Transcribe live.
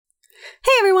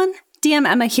Hey everyone! DM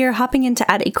Emma here, hopping in to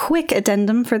add a quick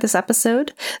addendum for this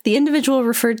episode. The individual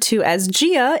referred to as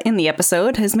Gia in the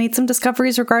episode has made some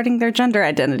discoveries regarding their gender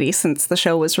identity since the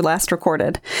show was last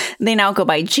recorded. They now go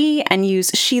by G and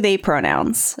use she-they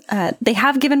pronouns. They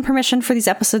have given permission for these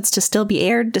episodes to still be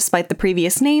aired despite the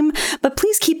previous name, but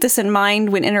please keep this in mind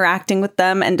when interacting with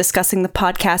them and discussing the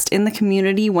podcast in the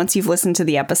community once you've listened to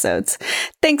the episodes.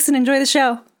 Thanks and enjoy the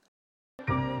show!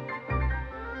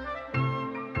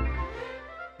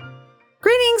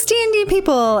 Greetings, D&D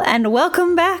people, and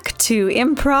welcome back to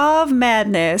Improv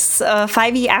Madness, a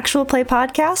 5e actual play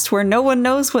podcast where no one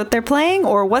knows what they're playing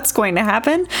or what's going to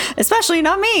happen, especially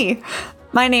not me.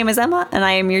 My name is Emma, and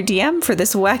I am your DM for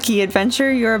this wacky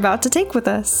adventure you're about to take with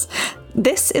us.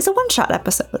 This is a one-shot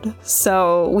episode,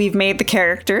 so we've made the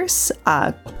characters.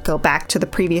 Go back to the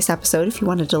previous episode if you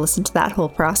wanted to listen to that whole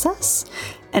process.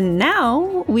 And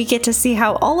now we get to see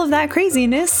how all of that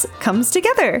craziness comes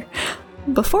together.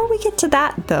 Before we get to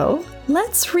that, though,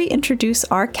 let's reintroduce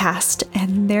our cast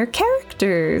and their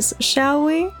characters, shall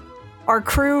we? Our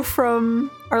crew from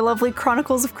our lovely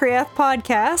Chronicles of Kriath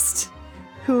podcast,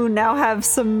 who now have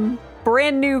some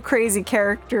brand new crazy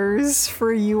characters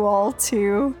for you all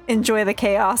to enjoy the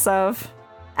chaos of.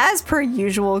 As per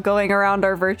usual, going around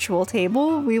our virtual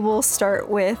table, we will start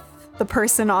with the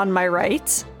person on my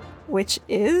right, which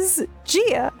is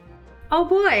Gia. Oh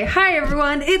boy, hi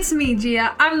everyone, it's me,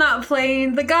 Gia. I'm not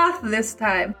playing the goth this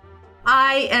time.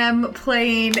 I am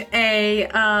playing a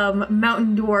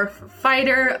mountain dwarf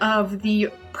fighter of the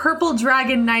Purple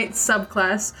Dragon Knight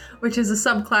subclass, which is a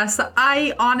subclass that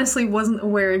I honestly wasn't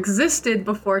aware existed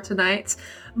before tonight,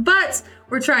 but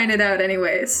we're trying it out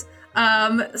anyways.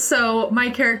 So my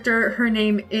character, her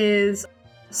name is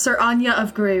Sir Anya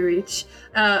of Greyreach,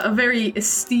 a very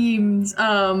esteemed,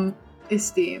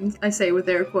 I say with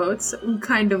air quotes,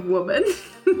 kind of woman.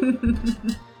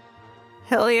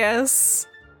 Hell yes.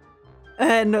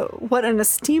 And what an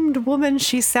esteemed woman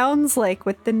she sounds like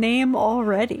with the name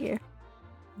already.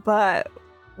 But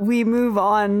we move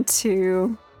on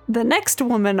to the next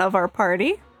woman of our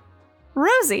party,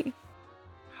 Rosie.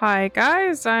 Hi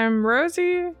guys, I'm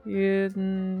Rosie,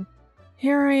 and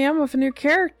here I am with a new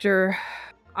character.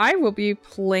 I will be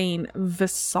playing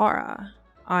Visara.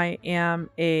 I am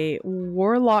a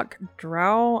warlock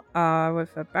drow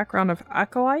with a background of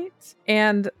acolyte,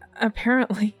 and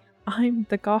apparently I'm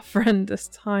the goth friend this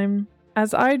time,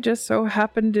 as I just so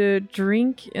happen to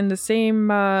drink in the same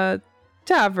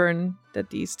tavern that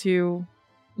these two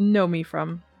know me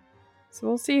from. So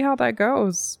we'll see how that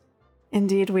goes.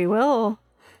 Indeed we will.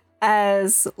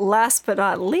 As last but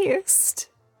not least,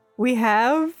 we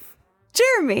have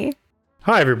Jeremy.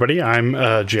 Hi everybody,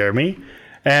 I'm Jeremy.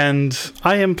 And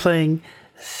I am playing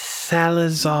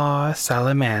Salazar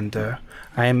Salamander.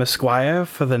 I am a squire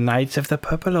for the Knights of the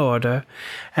Purple Order,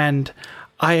 and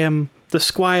I am the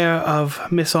squire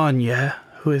of Miss Anya,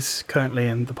 who is currently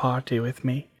in the party with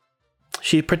me.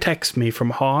 She protects me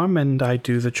from harm, and I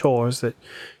do the chores that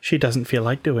she doesn't feel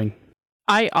like doing.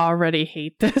 I already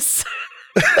hate this.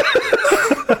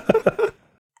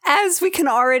 As we can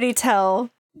already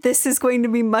tell, this is going to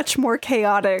be much more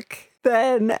chaotic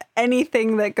than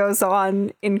anything that goes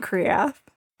on in Kriath.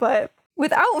 But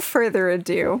without further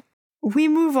ado, we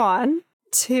move on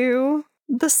to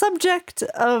the subject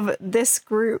of this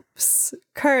group's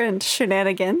current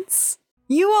shenanigans.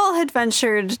 You all had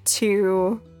ventured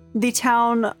to the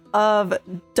town of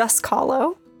Dusk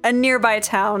Hollow, a nearby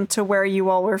town to where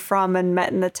you all were from, and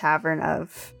met in the tavern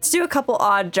to do a couple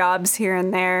odd jobs here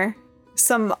and there.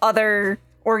 Some other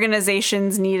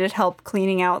organizations needed help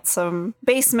cleaning out some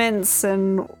basements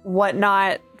and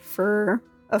whatnot for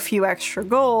a few extra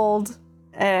gold,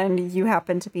 and you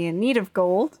happen to be in need of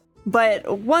gold.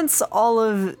 But once all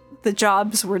of the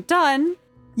jobs were done,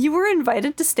 you were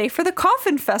invited to stay for the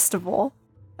Coffin Festival,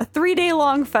 a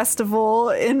 3-day-long festival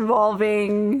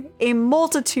involving a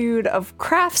multitude of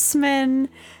craftsmen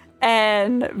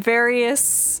and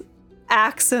various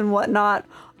acts and whatnot,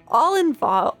 all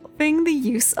involving the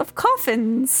use of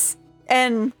coffins.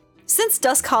 And since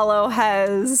Dusk Hollow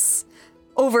has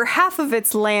over half of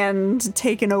its land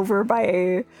taken over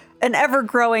by an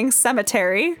ever-growing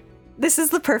cemetery, this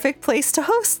is the perfect place to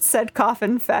host said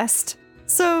Coffin Fest.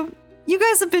 So you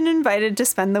guys have been invited to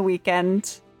spend the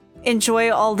weekend,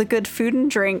 enjoy all the good food and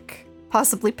drink,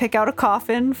 possibly pick out a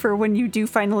coffin for when you do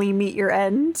finally meet your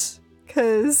end.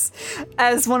 Because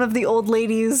as one of the old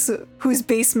ladies whose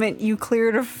basement you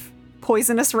cleared of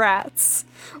poisonous rats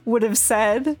would have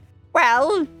said,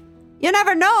 well, you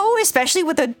never know, especially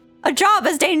with a job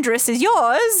as dangerous as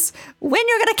yours, when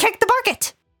you're gonna kick the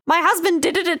bucket. My husband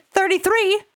did it at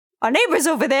 33. Our neighbor's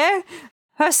over there,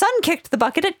 her son kicked the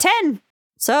bucket at 10.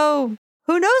 So,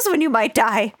 who knows when you might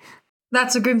die?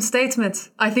 That's a grim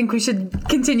statement. I think we should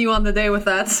continue on the day with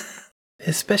that.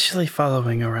 Especially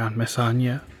following around Miss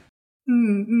Anya.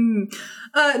 No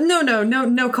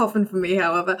coffin for me,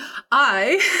 however.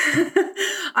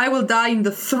 I will die in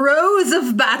the throes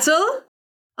of battle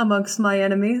amongst my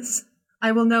enemies.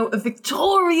 I will know a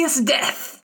victorious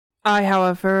death. I,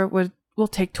 however, will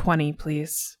take 20,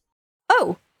 please.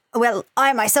 Oh, well,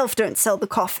 I myself don't sell the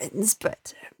coffins,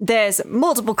 but there's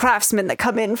multiple craftsmen that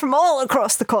come in from all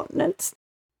across the continent.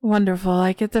 Wonderful.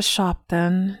 I get the shop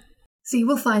then. See,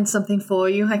 we'll find something for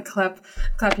you. I clap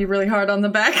you really hard on the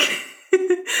back.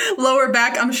 Lower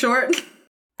back, I'm short.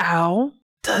 Ow.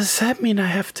 Does that mean I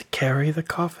have to carry the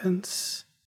coffins?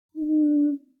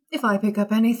 If I pick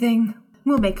up anything,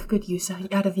 we'll make good use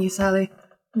out of you, Sally.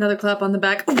 Another clap on the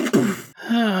back.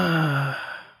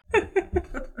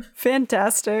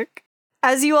 Fantastic.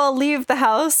 As you all leave the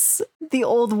house, the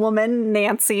old woman,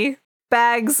 Nancy,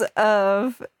 bags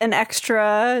of an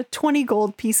extra 20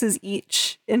 gold pieces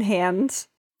each in hand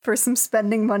for some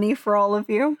spending money for all of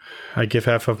you. I give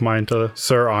half of mine to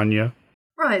Sir Anya.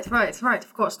 Right,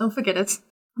 of course, don't forget it.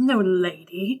 I'm no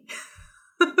lady.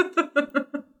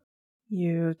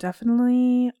 You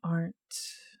definitely aren't.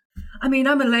 I mean,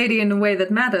 I'm a lady in a way that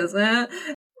matters, eh?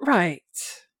 Right.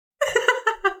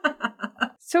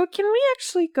 So can we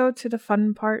actually go to the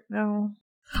fun part now?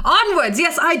 Onwards!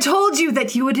 Yes, I told you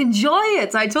that you would enjoy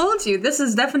it. I told you. This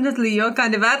is definitely your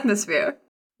kind of atmosphere.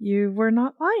 You were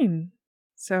not lying.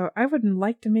 So I would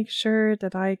like to make sure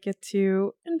that I get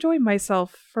to enjoy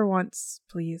myself for once,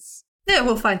 please. Yeah,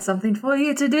 we'll find something for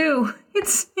you to do.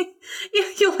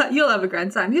 You'll have a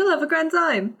grand time. You'll have a grand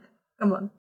time. Come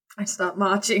on. I start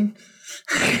marching.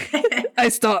 I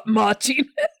start marching.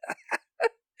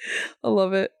 I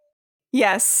love it.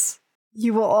 Yes,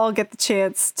 you will all get the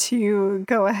chance to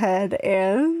go ahead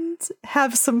and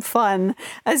have some fun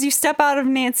as you step out of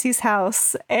Nancy's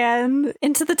house and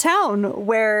into the town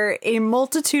where a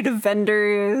multitude of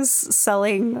vendors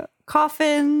selling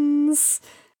coffins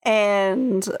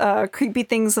and creepy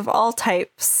things of all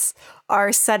types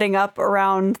are setting up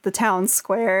around the town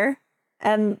square,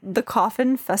 and the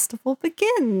coffin festival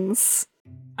begins.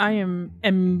 I am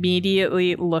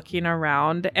immediately looking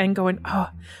around and going, oh,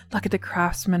 look at the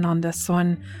craftsman on this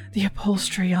one, the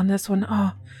upholstery on this one.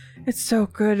 Oh, it's so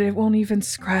good. It won't even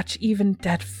scratch even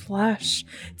dead flesh.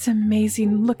 It's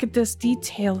amazing. Look at this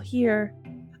detail here.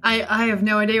 I have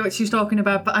no idea what she's talking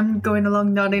about, but I'm going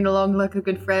along, nodding along like a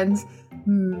good friend.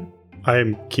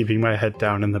 I'm keeping my head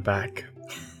down in the back.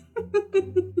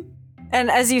 And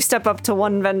as you step up to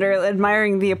one vendor,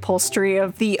 admiring the upholstery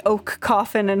of the oak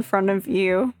coffin in front of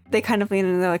you, they kind of lean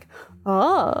in and they're like,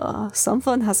 oh,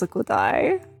 someone has a good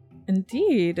eye.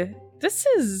 Indeed. This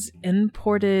is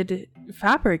imported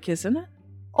fabric, isn't it?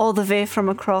 All the way from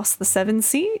across the 7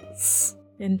 seas.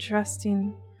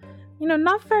 Interesting. You know,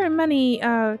 not very many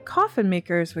coffin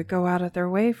makers would go out of their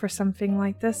way for something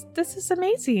like this. This is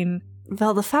amazing.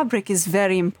 Well, the fabric is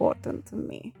very important to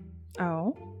me.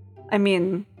 Oh? I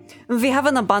mean, we have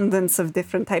an abundance of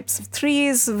different types of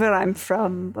trees where I'm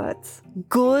from, but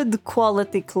good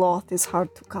quality cloth is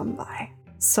hard to come by.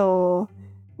 So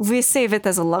we save it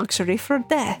as a luxury for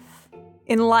death.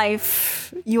 In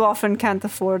life, you often can't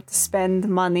afford to spend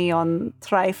money on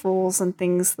trifles and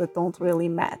things that don't really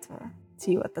matter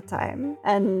to you at the time.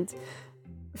 And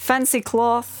fancy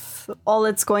cloth, all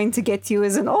it's going to get you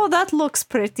is oh, that looks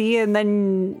pretty, and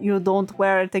then you don't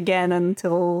wear it again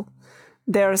until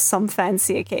there's some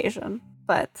fancy occasion.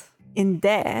 But in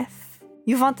death,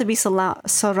 you want to be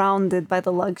surrounded by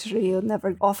the luxury you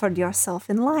never offered yourself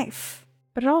in life.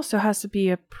 But it also has to be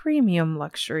a premium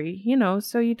luxury, you know,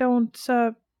 so you don't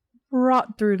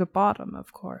rot through the bottom,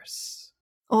 of course.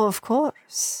 Oh, of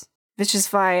course. Which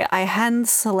is why I hand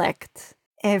select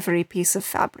every piece of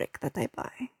fabric that I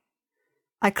buy.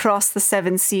 I cross the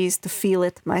 7 seas to feel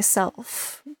it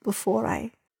myself before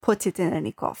I put it in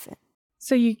any coffin.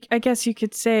 So I guess you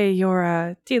could say you're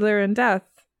a dealer in death.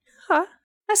 Huh?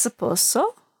 I suppose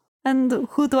so. And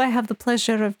who do I have the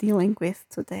pleasure of dealing with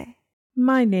today?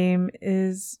 My name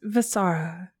is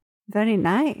Visara. Very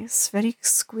nice, very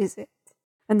exquisite.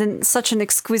 And then such an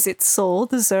exquisite soul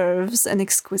deserves an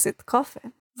exquisite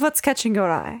coffin. What's catching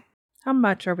your eye? How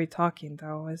much are we talking,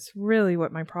 though, is really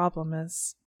what my problem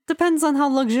is. Depends on how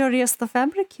luxurious the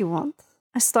fabric you want.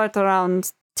 I start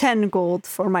around 10 gold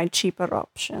for my cheaper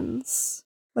options.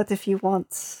 But if you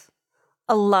want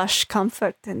a lush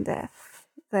comfort in death,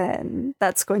 then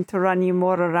that's going to run you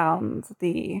more around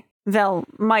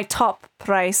my top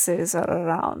prices are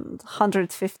around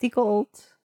 150 gold.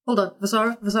 Hold on,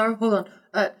 Visara, hold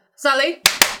on. Sally,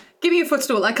 Give me a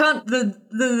footstool. I can't.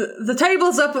 The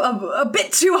table's up a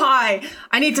bit too high.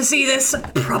 I need to see this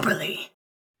properly.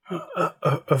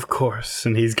 Of course.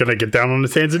 And he's gonna get down on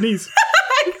his hands and knees.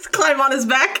 Climb on his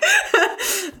back.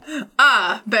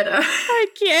 Better. I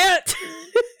can't.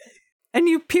 And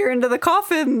you peer into the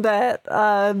coffin that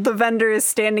the vendor is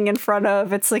standing in front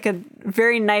of. It's like a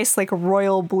very nice, like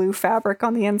royal blue fabric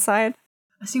on the inside.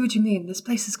 I see what you mean. This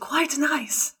place is quite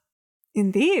nice.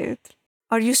 Indeed.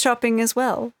 Are you shopping as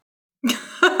well?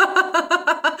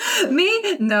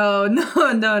 Me? No.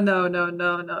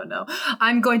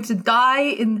 I'm going to die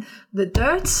in the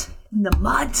dirt, in the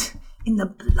mud, in the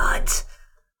blood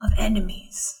of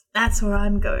enemies. That's where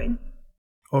I'm going.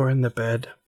 Or in the bed.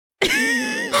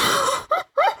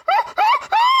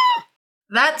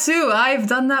 That too. I've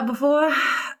done that before.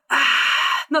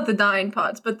 Not the dying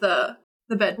parts, but the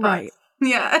bed parts. Right.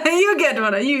 Yeah, you get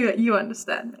what you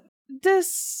understand me.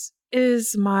 This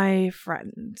is my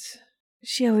friend.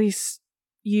 She at least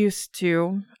used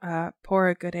to pour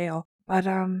a good ale. But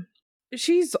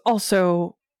she's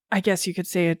also, I guess you could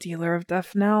say, a dealer of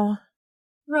death now.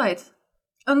 Right.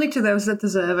 Only to those that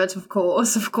deserve it, of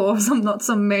course. Of course, I'm not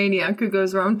some maniac who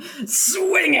goes around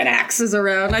swinging axes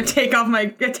around. I take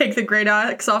the great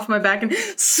axe off my back and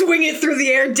swing it through the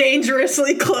air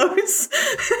dangerously close.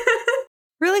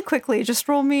 Really quickly, just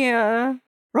roll me a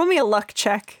luck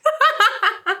check.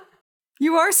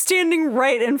 You are standing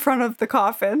right in front of the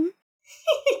coffin.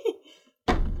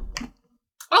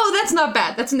 Oh, that's not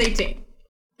bad. That's an 18.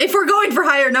 If we're going for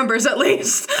higher numbers, at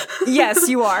least. Yes,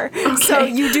 you are. Okay. So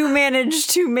you do manage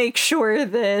to make sure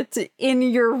that in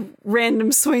your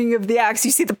random swing of the axe,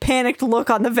 you see the panicked look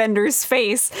on the vendor's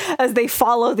face as they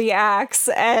follow the axe,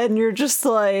 and you're just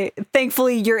like,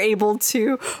 thankfully you're able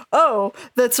to, oh,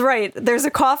 that's right, there's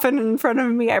a coffin in front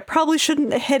of me. I probably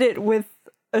shouldn't hit it with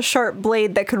a sharp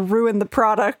blade that could ruin the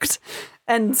product,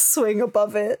 and swing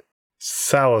above it.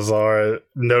 Salazar,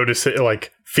 notice it,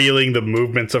 like feeling the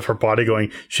movements of her body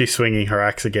going, she's swinging her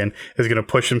axe again, is going to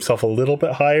push himself a little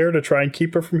bit higher to try and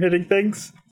keep her from hitting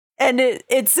things. And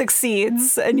it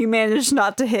succeeds, and you manage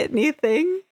not to hit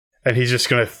anything. And he's just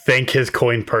going to thank his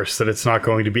coin purse that it's not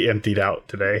going to be emptied out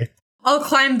today. I'll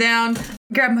climb down,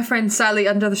 grab my friend Sally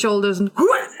under the shoulders, and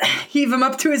heave him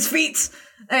up to his feet.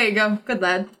 There you go. Good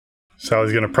lad.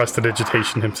 Sally's going to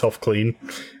prestidigitation himself clean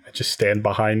and just stand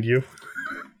behind you.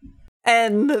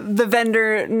 And the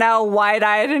vendor, now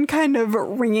wide-eyed and kind of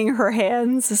wringing her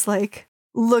hands, is like,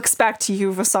 looks back to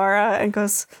you, Vasara, and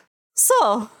goes,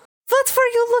 so, what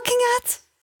were you looking at?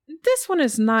 This one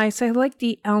is nice. I like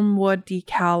the Elmwood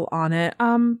decal on it.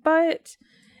 But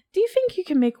do you think you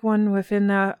can make one within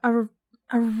a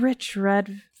rich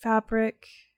red fabric?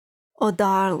 Oh,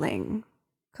 darling,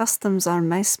 customs are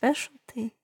my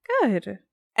specialty. Good.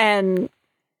 And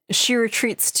she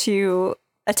retreats to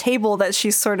a table that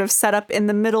she's sort of set up in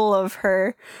the middle of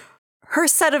her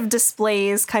set of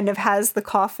displays. Kind of has the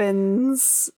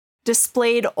coffins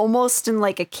displayed almost in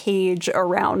like a cage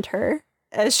around her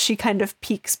as she kind of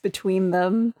peeks between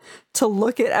them to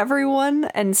look at everyone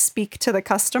and speak to the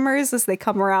customers as they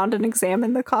come around and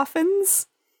examine the coffins.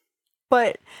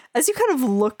 But as you kind of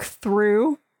look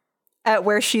through at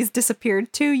where she's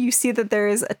disappeared to, you see that there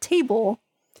is a table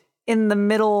in the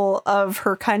middle of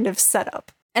her kind of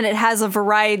setup. And it has a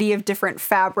variety of different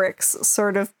fabrics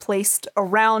sort of placed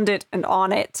around it and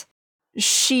on it.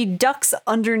 She ducks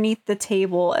underneath the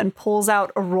table and pulls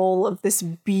out a roll of this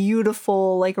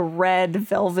beautiful, like, red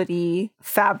velvety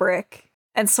fabric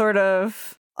and sort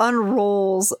of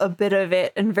unrolls a bit of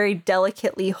it and very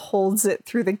delicately holds it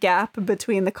through the gap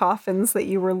between the coffins that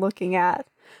you were looking at.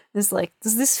 It's like,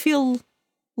 does this feel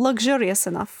luxurious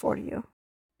enough for you?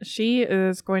 She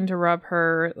is going to rub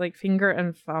her like finger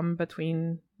and thumb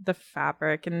between the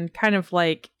fabric and kind of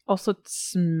like also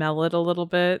smell it a little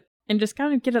bit and just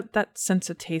kind of get that sense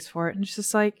of taste for it. And she's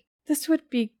just like, this would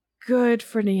be good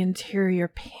for the interior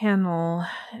panel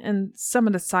and some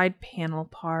of the side panel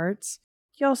parts.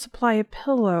 Y'all supply a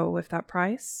pillow with that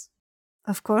price?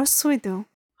 Of course we do.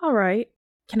 All right.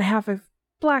 Can I have a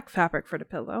black fabric for the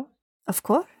pillow? Of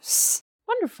course.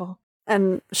 Wonderful.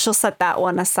 And she'll set that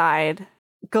one aside.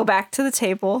 Go back to the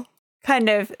table, kind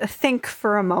of think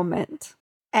for a moment,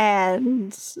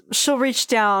 and she'll reach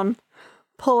down,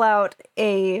 pull out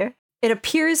it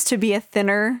appears to be a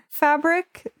thinner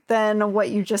fabric than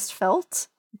what you just felt,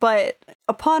 but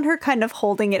upon her kind of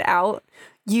holding it out,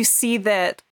 you see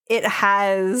that it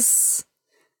has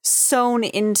sewn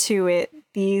into it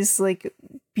these like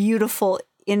beautiful,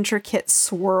 intricate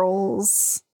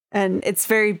swirls. And it's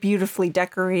very beautifully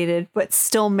decorated, but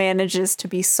still manages to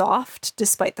be soft,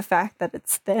 despite the fact that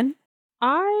it's thin.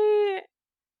 I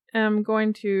am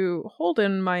going to hold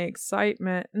in my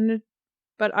excitement,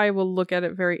 but I will look at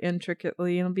it very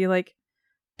intricately and be like,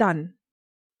 done.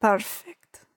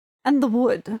 Perfect. And the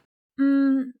wood.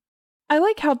 I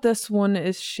like how this one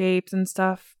is shaped and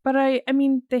stuff, but I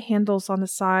mean, the handles on the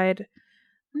side,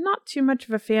 I'm not too much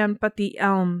of a fan, but the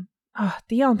elm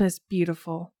is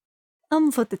beautiful.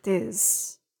 What it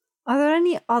is. Are there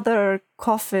any other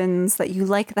coffins that you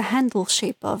like the handle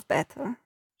shape of better?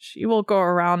 She will go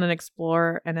around and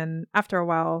explore, and then after a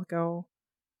while go,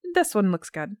 this one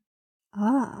looks good.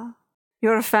 Ah,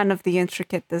 you're a fan of the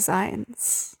intricate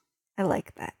designs. I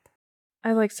like that.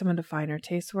 I like some of the finer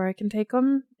tastes where I can take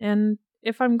them, and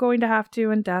if I'm going to have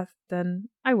to in death, then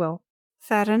I will.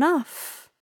 Fair enough.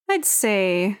 I'd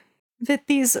say with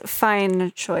these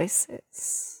fine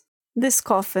choices, this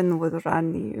coffin would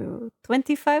run you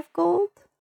 25 gold.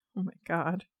 Oh my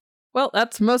god. Well,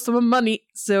 that's most of my money,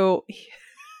 so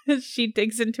she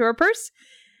digs into her purse.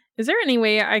 Is there any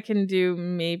way I can do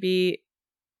maybe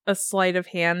a sleight of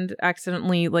hand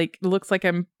accidentally? Like, it looks like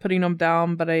I'm putting them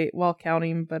down, while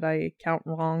counting, but I count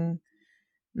wrong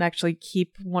and actually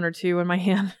keep one or two in my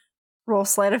hand. Roll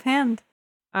sleight of hand.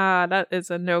 That is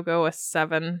a no-go, a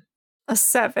 7. A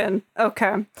 7.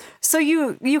 Okay. So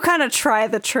you kind of try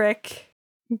the trick,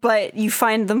 but you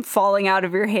find them falling out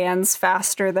of your hands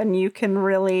faster than you can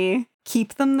really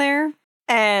keep them there.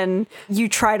 And you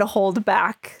try to hold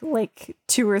back like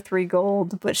 2 or 3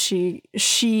 gold, but she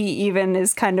even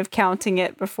is kind of counting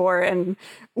it before and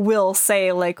will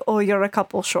say like, "Oh, you're a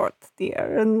couple short,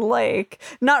 dear," and like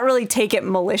not really take it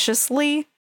maliciously.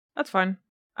 That's fine.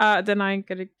 Then I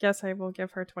guess I will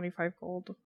give her 25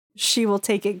 gold. She will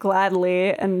take it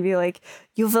gladly and be like,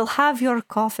 "You will have your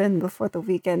coffin before the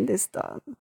weekend is done."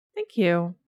 Thank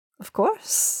you. Of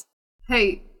course.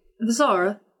 Hey,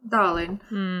 Zara,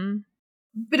 darling.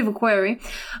 Bit of a query.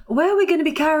 Where are we going to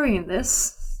be carrying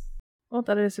this? Well,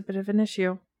 that is a bit of an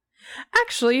issue.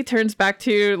 Actually, turns back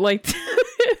to, like,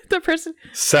 the person.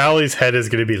 Sally's head is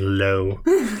going to be low.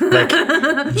 Like,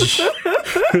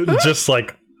 just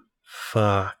like,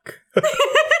 fuck.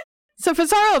 So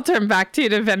Fazara will turn back to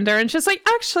the vendor and she's like,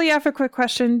 actually, I have a quick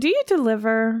question. Do you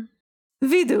deliver?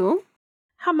 We do.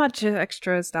 How much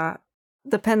extra is that?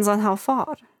 Depends on how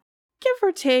far. Give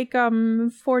or take,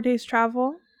 4 days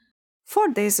travel. 4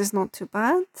 days is not too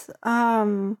bad.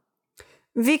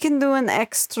 We can do an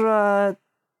extra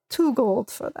 2 gold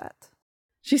for that.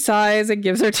 She sighs and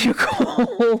gives her 2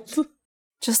 gold.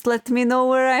 Just let me know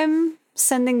where I'm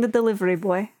sending the delivery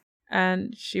boy.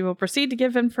 And she will proceed to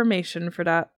give information for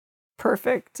that.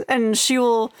 Perfect. And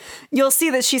you'll see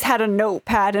that she's had a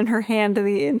notepad in her hand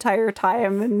the entire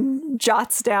time and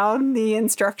jots down the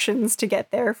instructions to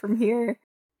get there from here.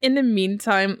 In the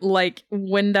meantime, like,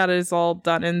 when that is all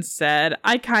done and said,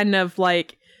 I kind of,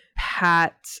 like,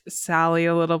 pat Sally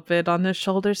a little bit on the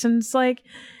shoulders and it's like,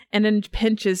 and then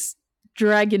pinches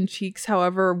dragon cheeks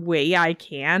however way I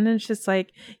can. And it's just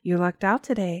like, you lucked out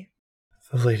today.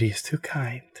 The lady is too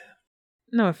kind.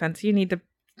 No offense, you need a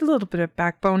little bit of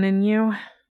backbone in you.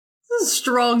 This is a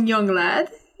strong young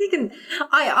lad. He can.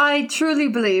 I truly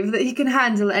believe that he can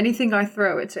handle anything I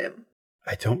throw at him.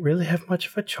 I don't really have much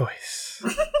of a choice.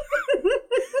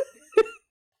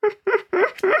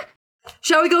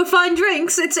 Shall we go find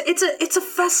drinks? It's a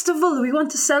festival. We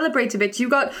want to celebrate a bit. You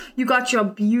got your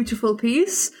beautiful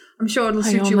piece. I'm sure it'll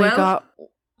suit you well. I got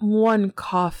 1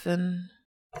 coffin.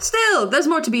 Still, there's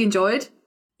more to be enjoyed.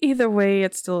 Either way,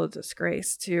 it's still a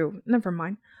disgrace too. Never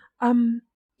mind.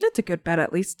 It's a good bet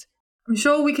at least. I'm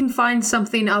sure we can find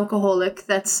something alcoholic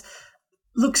that's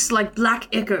looks like black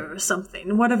ichor or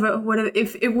something. Whatever.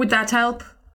 If would that help?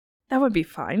 That would be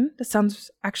fine. That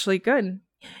sounds actually good.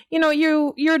 You know,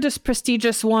 you're this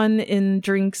prestigious one in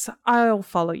drinks. I'll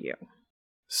follow you.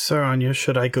 Sir Anya,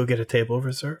 should I go get a table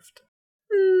reserved?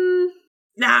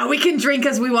 Nah, we can drink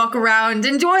as we walk around.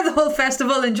 Enjoy the whole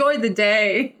festival. Enjoy the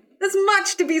day. There's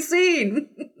much to be seen.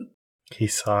 He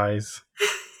sighs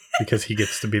because he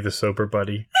gets to be the sober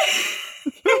buddy.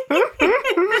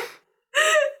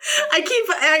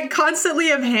 I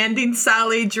constantly am handing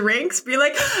Sally drinks, be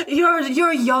like,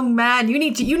 you're a young man. You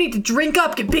need to drink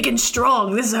up, get big and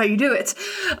strong. This is how you do it.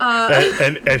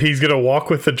 And he's gonna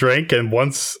walk with the drink, and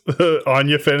once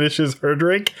Anya finishes her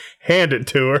drink, hand it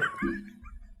to her.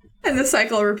 And the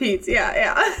cycle repeats.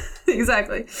 Yeah,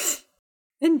 exactly.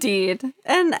 Indeed.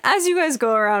 And as you guys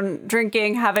go around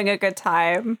drinking, having a good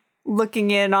time, looking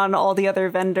in on all the other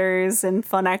vendors and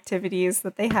fun activities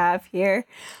that they have here,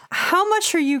 how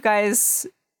much are you guys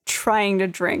trying to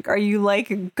drink? Are you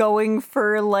like going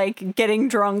for like getting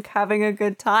drunk, having a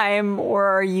good time, or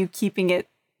are you keeping it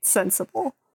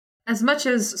sensible? as much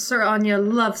as Sir Anya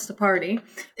loves to party,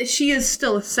 she is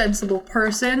still a sensible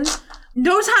person.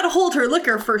 Knows how to hold her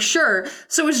liquor for sure.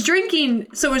 So is drinking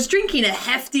a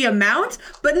hefty amount,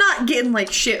 but not getting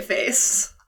like shit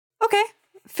face. Okay,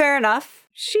 fair enough.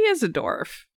 She is a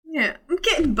dwarf. Yeah, I'm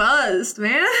getting buzzed,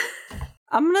 man.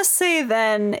 I'm gonna say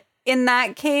then, in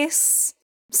that case,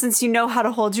 since you know how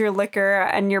to hold your liquor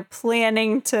and you're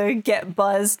planning to get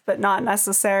buzzed but not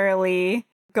necessarily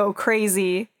go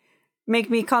crazy, make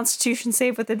me Constitution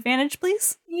save with advantage,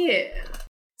 please. Yeah.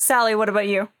 Sally, what about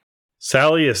you?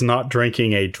 Sally is not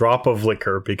drinking a drop of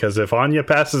liquor because if Anya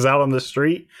passes out on the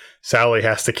street, Sally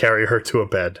has to carry her to a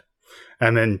bed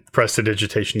and then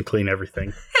prestidigitation clean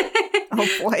everything. Oh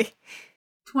boy.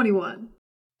 21.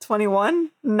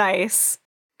 21? Nice.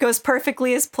 Goes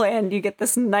perfectly as planned. You get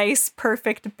this nice,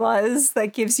 perfect buzz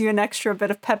that gives you an extra bit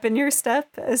of pep in your step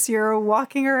as you're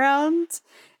walking around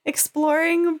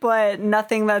exploring, but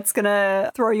nothing that's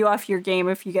gonna throw you off your game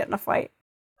if you get in a fight.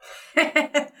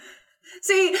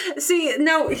 See,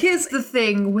 now here's the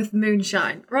thing with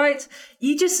moonshine, right?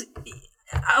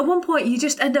 At one point, you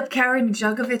just end up carrying a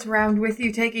jug of it around with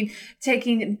you,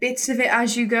 taking bits of it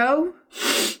as you go.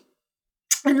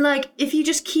 And like, if you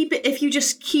just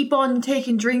keep on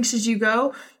taking drinks as you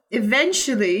go,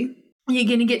 eventually you're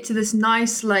gonna get to this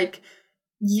nice, like,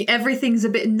 everything's a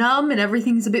bit numb and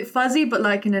everything's a bit fuzzy, but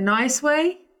like in a nice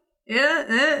way.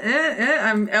 Yeah,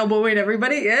 I'm elbowing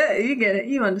everybody. Yeah, you get it.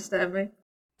 You understand me.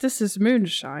 This is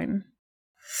moonshine.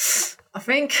 I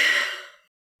think.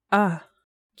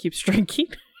 Keeps drinking.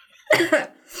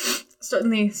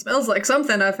 Certainly smells like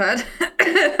something I've had.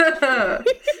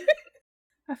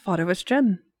 I thought it was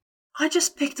gin. I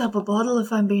just picked up a bottle,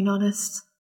 if I'm being honest.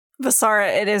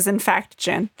 Vasara, it is in fact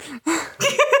gin.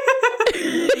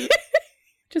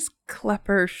 Just clap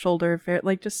her shoulder,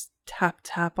 like just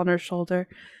tap on her shoulder.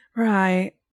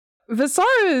 Right.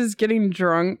 Vasara is getting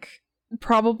drunk.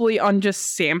 Probably on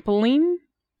just sampling.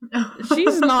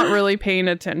 She's not really paying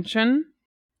attention.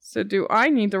 So do I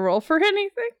need to roll for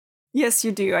anything? Yes,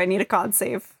 you do. I need a con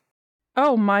save.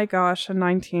 Oh my gosh, a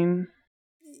 19.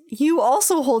 You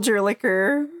also hold your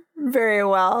liquor very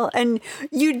well. And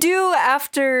you do,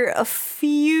 after a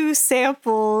few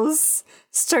samples,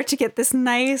 start to get this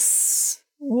nice,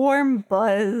 warm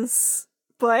buzz.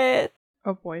 But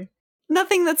oh boy.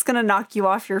 Nothing that's going to knock you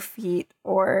off your feet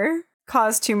or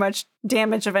cause too much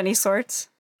damage of any sort.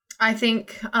 I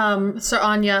think Sir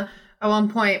Anya at one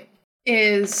point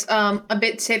is a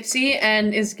bit tipsy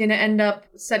and is gonna end up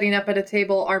setting up at a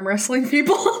table arm wrestling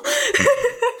people.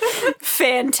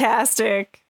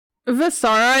 Fantastic.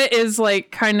 Vasara is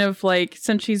like kind of like,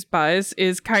 since she's buzzed,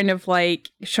 is kind of like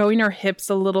showing her hips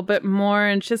a little bit more,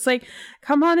 and she's like,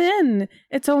 come on in,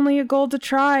 it's only a gold to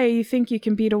try. You think you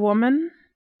can beat a woman?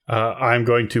 I'm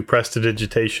going to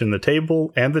prestidigitation the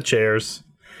table and the chairs,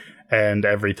 and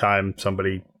every time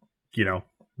somebody,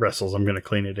 wrestles, I'm going to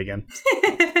clean it again.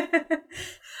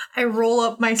 I roll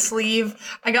up my sleeve.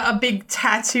 I got a big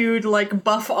tattooed, like,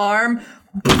 buff arm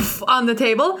on the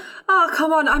table. Oh,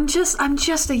 come on. I'm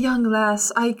just a young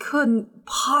lass. I couldn't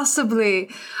possibly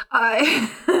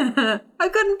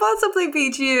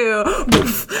beat you.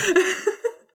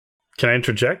 Can I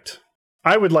interject?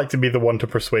 I would like to be the one to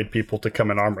persuade people to come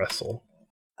and arm wrestle.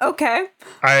 Okay.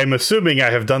 I'm assuming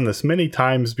I have done this many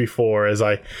times before as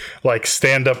I,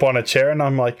 stand up on a chair and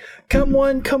I'm like, come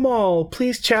one, come all,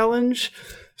 please challenge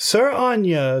Sir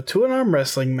Anya to an arm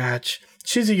wrestling match.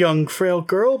 She's a young, frail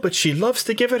girl, but she loves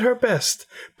to give it her best.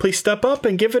 Please step up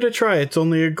and give it a try. It's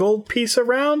only a gold piece a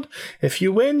round. If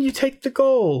you win, you take the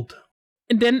gold.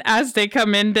 And then as they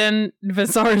come in, then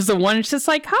Vasara's the one. She's just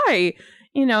like, hi.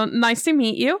 Nice to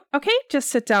meet you. Okay, just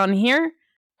sit down here.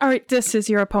 All right, this is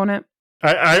your opponent.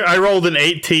 I rolled an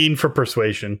 18 for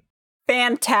persuasion.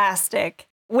 Fantastic.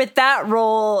 With that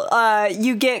roll,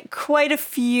 you get quite a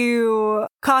few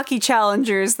cocky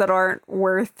challengers that aren't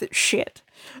worth shit.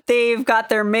 They've got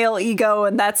their male ego,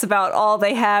 and that's about all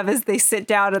they have as they sit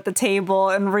down at the table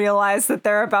and realize that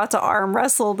they're about to arm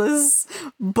wrestle this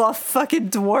buff fucking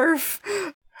dwarf.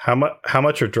 How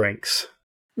much are drinks?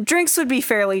 Drinks would be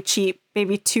fairly cheap,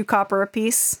 maybe 2 copper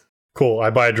apiece. Cool,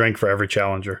 I buy a drink for every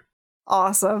challenger.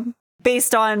 Awesome.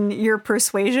 Based on your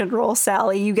persuasion roll,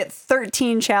 Sally, you get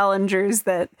 13 challengers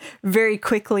that very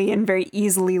quickly and very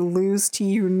easily lose to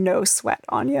you, no sweat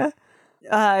on you.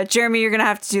 Jeremy, you're going to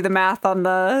have to do the math on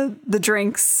the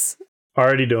drinks.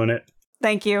 Already doing it.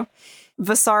 Thank you.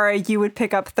 Vasara, you would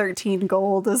pick up 13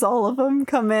 gold as all of them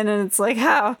come in, and it's like,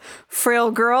 how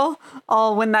frail girl,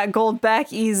 I'll win that gold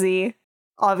back easy.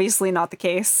 Obviously not the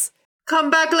case. Come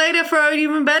back later for an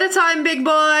even better time, big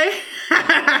boy.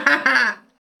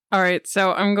 All right,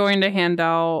 so I'm going to hand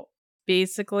out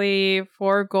basically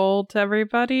 4 gold to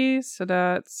everybody. So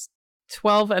that's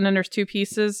 12, and then there's 2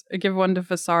 pieces. I give 1 to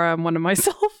Visara and 1 to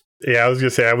myself. Yeah, I was going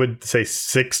to say, I would say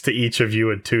 6 to each of you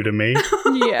and 2 to me.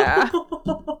 Yeah.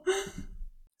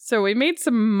 So we made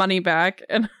some money back,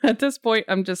 and at this point,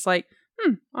 I'm just like,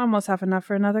 I almost have enough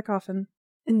for another coffin.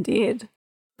 Indeed.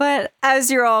 But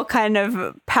as you're all kind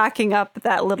of packing up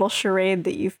that little charade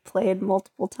that you've played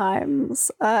multiple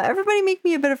times, everybody make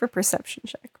me a bit of a perception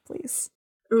check, please.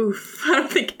 Oof, I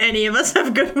don't think any of us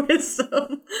have good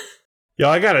wisdom. Yeah,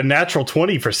 I got a natural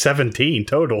 20 for 17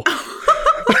 total.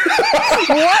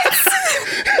 What?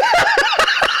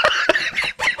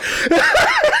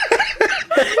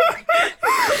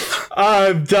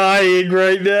 I'm dying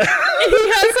right now.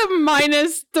 He has a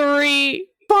 -3.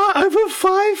 I have a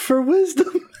 5 for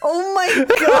wisdom. Oh my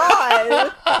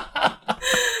god!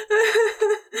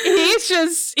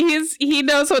 He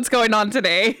knows what's going on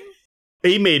today.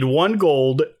 He made 1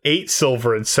 gold, 8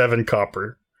 silver, and 7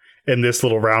 copper in this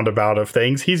little roundabout of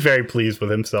things. He's very pleased with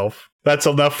himself. That's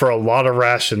enough for a lot of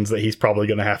rations that he's probably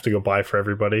going to have to go buy for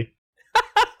everybody.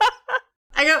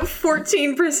 I got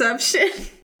 14 perception.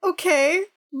 Okay,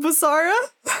 Visara?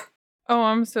 Oh,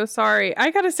 I'm so sorry. I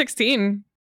got a 16.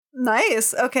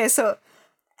 Nice. Okay, so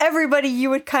everybody you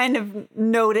would kind of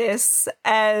notice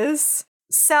as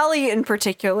Sally in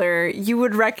particular, you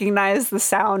would recognize the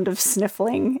sound of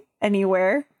sniffling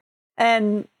anywhere.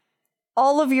 And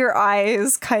all of your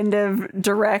eyes kind of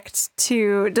direct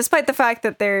to, despite the fact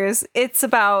that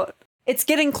it's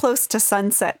getting close to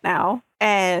sunset now,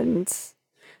 and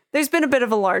there's been a bit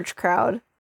of a large crowd.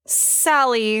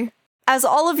 Sally, as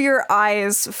all of your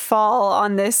eyes fall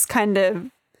on this kind of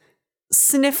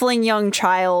sniffling young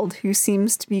child who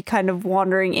seems to be kind of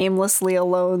wandering aimlessly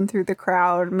alone through the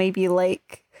crowd, maybe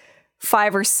like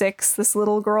 5 or 6 this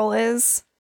little girl is.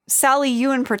 Sally,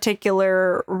 you in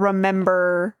particular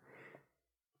remember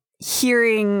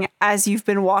hearing, as you've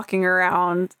been walking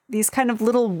around, these kind of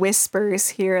little whispers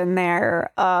here and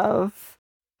there of,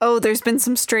 oh, there's been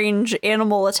some strange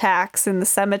animal attacks in the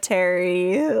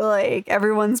cemetery. Like,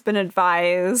 everyone's been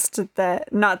advised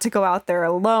that not to go out there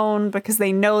alone because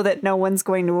they know that no one's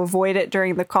going to avoid it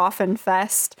during the coffin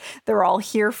fest. They're all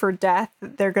here for death.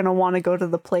 They're going to want to go to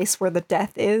the place where the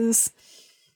death is.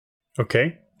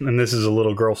 Okay, and this is a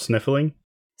little girl sniffling?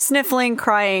 Sniffling,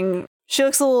 crying. She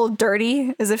looks a little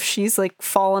dirty, as if she's, like,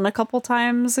 fallen a couple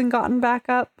times and gotten back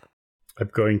up.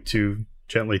 I'm going to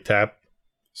gently tap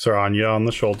Saranya on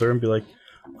the shoulder and be like,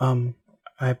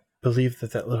 I believe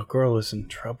that little girl is in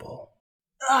trouble.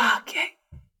 Okay.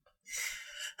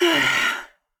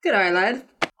 Good eye, lad.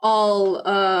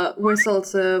 I'll whistle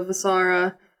to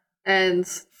Visara and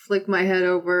flick my head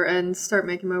over and start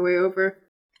making my way over.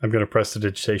 I'm going to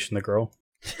prestidigitation the girl.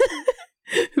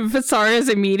 Visara is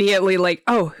immediately like,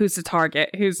 oh, who's the target?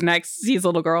 Who's next? Sees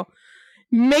little girl.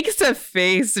 Makes a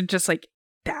face and just like,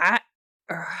 that?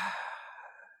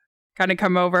 Kind of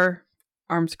come over,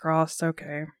 arms crossed,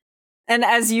 okay. And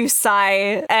as you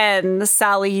sigh, and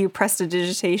Sally, you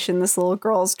prestidigitation this little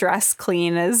girl's dress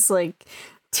clean as, like,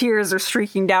 tears are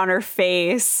streaking down her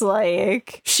face.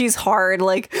 Like, she's hard,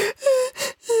 like,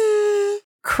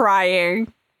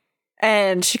 crying.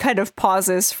 And she kind of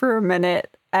pauses for a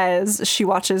minute as she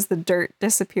watches the dirt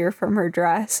disappear from her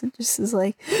dress and just is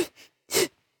like,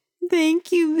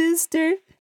 thank you, mister.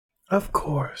 Of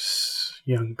course,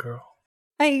 young girl.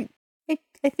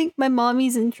 I think my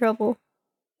mommy's in trouble.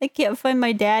 I can't find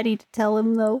my daddy to tell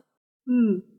him, though.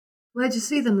 Where'd you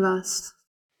see them last?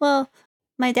 Well,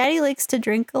 my daddy likes to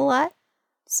drink a lot,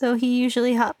 so he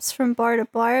usually hops from bar to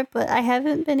bar, but I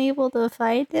haven't been able to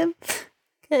find him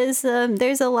because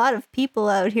there's a lot of people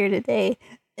out here today,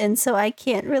 and so I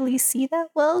can't really see that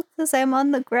well because I'm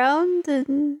on the ground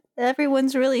and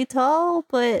everyone's really tall,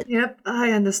 but... Yep,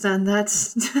 I understand that.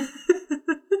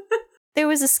 There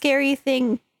was a scary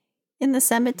thing in the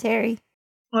cemetery.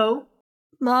 Oh?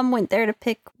 Mom went there to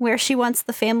pick where she wants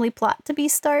the family plot to be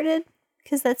started,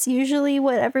 because that's usually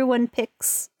what everyone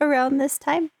picks around this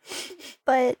time.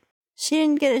 But she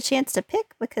didn't get a chance to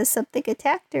pick because something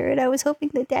attacked her, and I was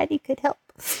hoping that Daddy could help.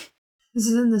 This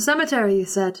is in the cemetery, you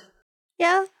said?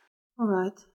 Yeah.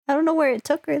 Alright. I don't know where it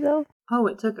took her, though. Oh,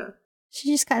 it took her.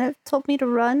 She just kind of told me to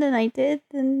run, and I did,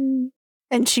 and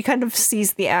she kind of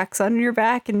sees the axe on your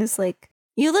back and is like,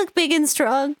 you look big and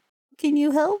strong. Can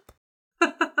you help?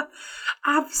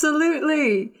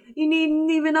 Absolutely. You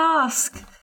needn't even ask.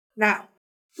 Now,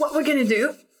 what we're gonna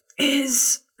do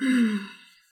is...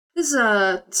 this is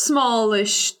a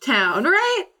smallish town,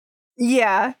 right?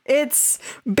 Yeah, it's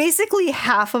basically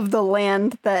half of the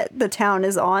land that the town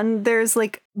is on. There's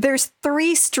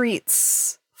 3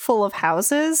 streets full of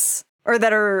houses, or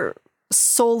that are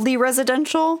solely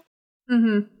residential.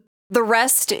 Mm-hmm. The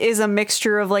rest is a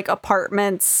mixture of like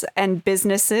apartments and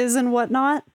businesses and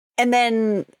whatnot. And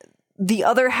then the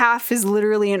other half is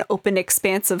literally an open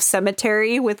expanse of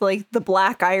cemetery with like the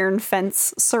black iron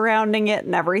fence surrounding it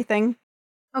and everything.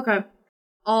 Okay.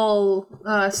 All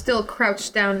still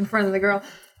crouched down in front of the girl.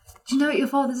 Do you know what your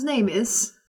father's name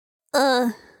is?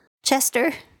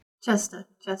 Chester. Chester.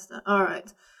 All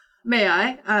right. May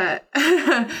I?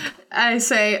 I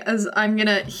say as I'm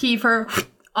gonna heave her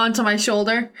onto my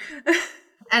shoulder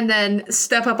and then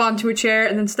step up onto a chair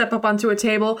and then step up onto a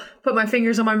table, put my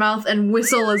fingers on my mouth and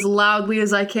whistle as loudly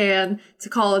as I can to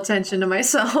call attention to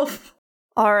myself.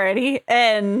 Alrighty.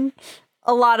 And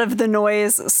a lot of the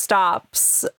noise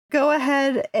stops. Go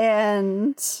ahead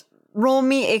and roll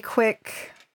me a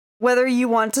quick... Whether you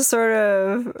want to sort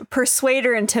of persuade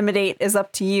or intimidate is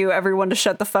up to you, everyone to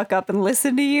shut the fuck up and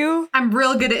listen to you. I'm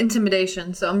real good at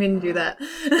intimidation, so I'm going to do that.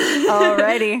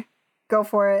 Alrighty. Go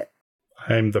for it.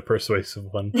 I'm the persuasive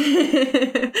one.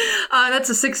 That's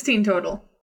a 16 total.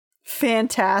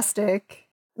 Fantastic.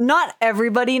 Not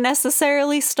everybody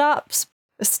necessarily stops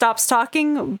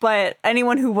talking, but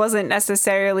anyone who wasn't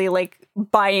necessarily like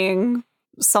buying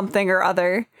something or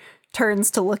other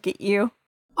turns to look at you.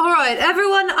 All right,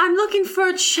 everyone, I'm looking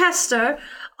for Chester.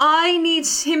 I need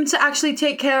him to actually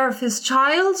take care of his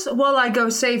child while I go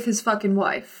save his fucking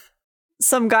wife.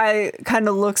 Some guy kind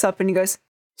of looks up and he goes,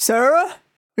 Sarah,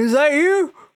 is that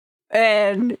you?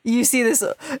 And you see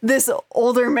this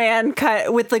older man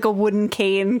with like a wooden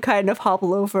cane kind of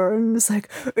hobble over and is like,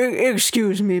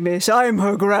 excuse me, miss, I'm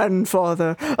her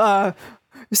grandfather.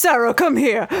 Sarah, come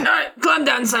here. All right, climb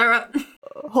down, Sarah.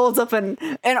 Holds up an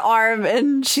arm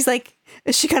and she's like,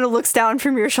 she kind of looks down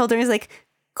from your shoulder and is like,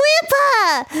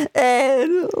 Grandpa!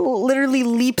 And literally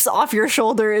leaps off your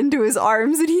shoulder into his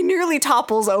arms and he nearly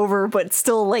topples over but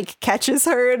still like catches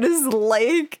her and is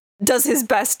like, does his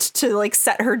best to like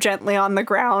set her gently on the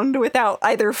ground without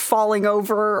either falling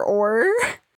over or...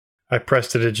 I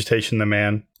prestidigitation the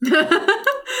man.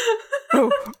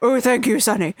 Oh, thank you,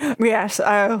 Sonny. Yes,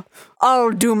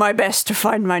 I'll do my best to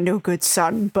find my new good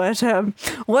son, but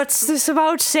what's this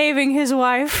about saving his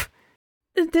wife?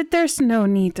 There's no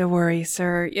need to worry,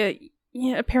 sir.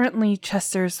 Yeah, apparently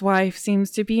Chester's wife seems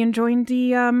to be enjoying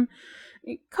the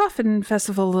coffin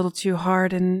festival a little too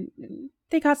hard, and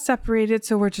they got separated,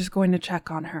 so we're just going to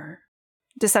check on her.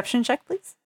 Deception check,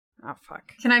 please. Oh,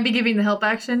 fuck. Can I be giving the help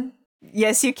action?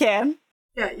 Yes, you can.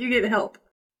 Yeah, you get help.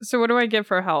 So what do I get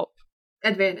for help?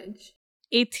 Advantage.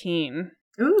 18.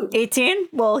 Ooh. 18?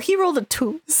 Well, he rolled a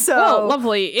 2, so... Oh,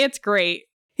 lovely. It's great.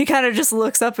 He kind of just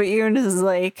looks up at you and is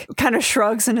like, kind of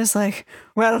shrugs and is like,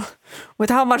 well,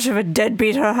 with how much of a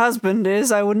deadbeat her husband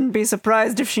is, I wouldn't be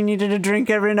surprised if she needed a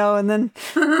drink every now and then.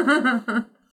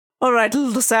 All right,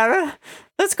 little Sarah,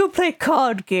 let's go play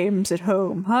card games at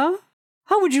home, huh?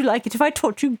 How would you like it if I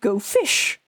taught you go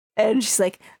fish? And she's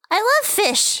like, I love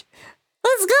fish.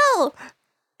 Let's go.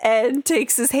 And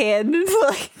takes his hand and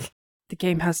like... The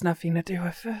game has nothing to do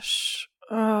with fish.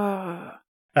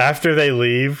 After they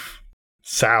leave,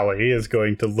 Sally is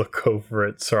going to look over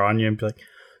at Saranya and be like,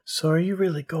 so are you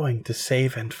really going to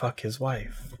save and fuck his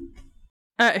wife?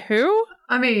 Who?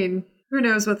 I mean, who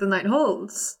knows what the night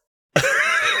holds?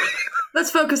 Let's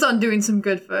focus on doing some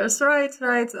good first, right?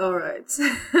 All right.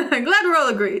 I'm glad we're all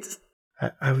agreed.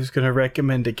 I was going to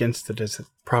recommend against it as it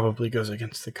probably goes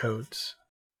against the codes.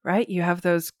 Right, you have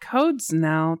those codes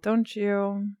now, don't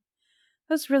you?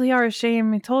 Those really are a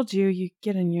shame. I told you you'd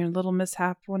get in your little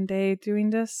mishap one day doing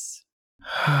this.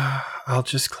 I'll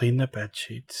just clean the bed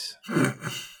sheets.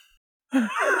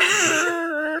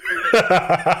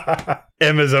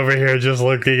 Emma's over here just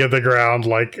looking at the ground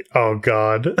like, oh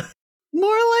god.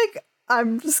 More like,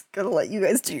 I'm just gonna let you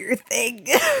guys do your thing.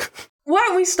 Why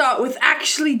don't we start with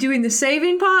actually doing the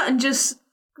saving part and just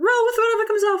roll with whatever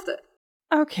comes after?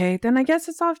 Okay, then I guess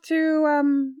it's off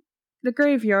to, the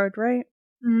graveyard, right?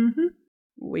 Mm-hmm.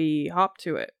 We hop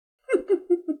to it.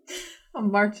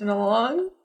 I'm marching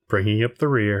along. Bringing up the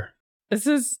rear. This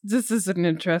is an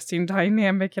interesting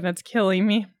dynamic and it's killing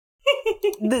me.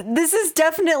 This is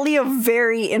definitely a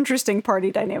very interesting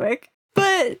party dynamic.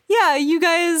 But yeah, you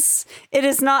guys, it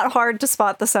is not hard to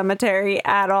spot the cemetery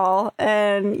at all.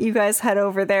 And you guys head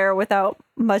over there without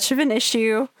much of an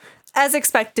issue. As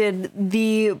expected,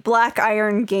 the black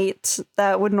iron gate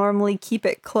that would normally keep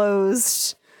it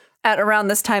closed at around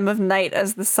this time of night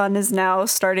as the sun is now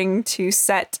starting to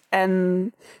set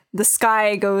and the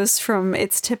sky goes from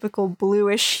its typical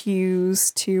bluish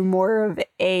hues to more of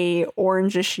a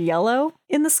orangish yellow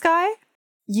in the sky.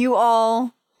 You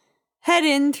all head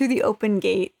in through the open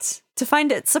gate to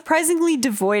find it surprisingly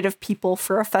devoid of people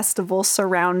for a festival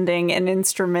surrounding an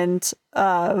instrument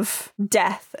of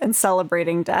death and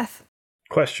celebrating death.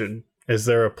 Question. Is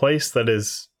there a place that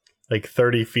is like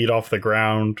 30 feet off the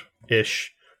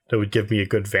ground-ish that would give me a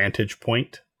good vantage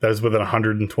point? That is within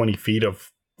 120 feet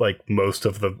of like most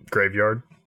of the graveyard?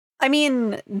 I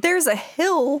mean, there's a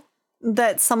hill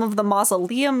that some of the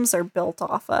mausoleums are built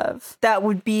off of. That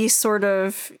would be sort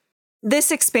of...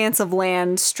 This expanse of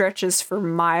land stretches for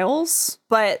miles,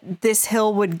 but this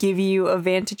hill would give you a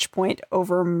vantage point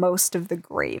over most of the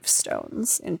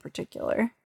gravestones in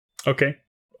particular. Okay.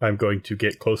 I'm going to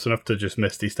get close enough to just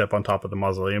Misty Step on top of the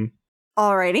mausoleum.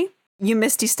 Alrighty. You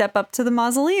Misty Step up to the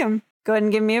mausoleum. Go ahead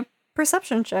and give me a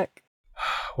perception check.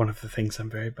 One of the things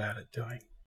I'm very bad at doing.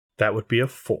 That would be a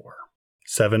 4.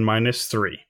 7 minus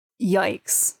 3.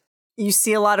 Yikes. You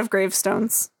see a lot of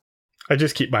gravestones. I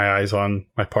just keep my eyes on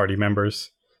my party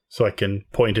members so I can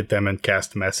point at them and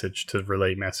cast a message to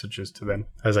relay messages to them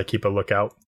as I keep a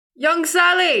lookout. Young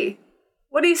Sally,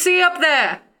 what do you see up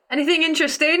there? Anything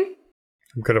interesting?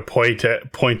 I'm going to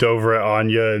point over at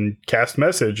Anya and cast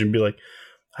message and be like,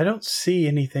 I don't see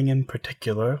anything in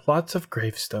particular. Lots of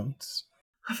gravestones.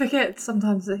 I forget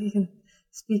sometimes that he can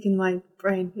speak in my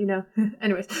brain, you know.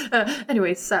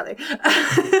 anyways, Sally.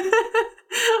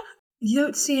 You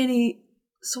don't see any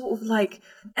sort of like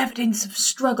evidence of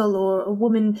struggle or a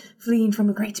woman fleeing from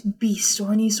a great beast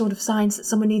or any sort of signs that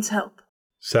someone needs help?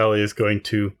 Sally is going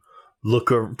to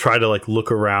try to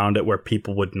look around at where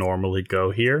people would normally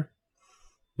go here.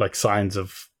 Like signs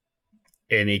of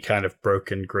any kind of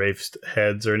broken grave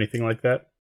heads or anything like that.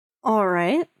 All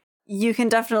right. You can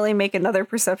definitely make another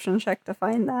perception check to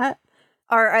find that.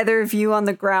 Are either of you on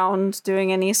the ground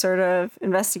doing any sort of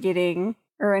investigating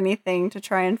or anything to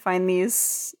try and find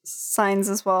these signs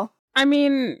as well? I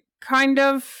mean, kind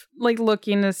of like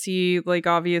looking to see, like,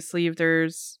 obviously if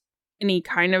there's any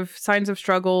kind of signs of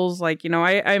struggles. Like, you know,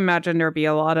 I imagine there'd be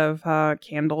a lot of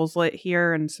candles lit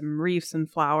here and some wreaths and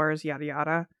flowers, yada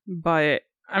yada. But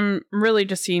I'm really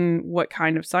just seeing what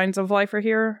kind of signs of life are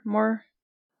here more.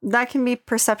 That can be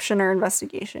perception or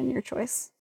investigation, your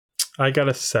choice. I got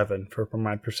a 7 for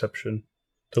my perception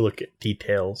to look at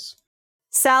details.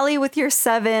 Sally, with your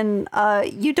 7,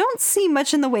 you don't see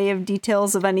much in the way of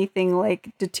details of anything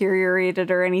like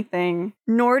deteriorated or anything,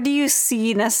 nor do you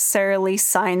see necessarily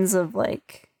signs of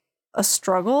like a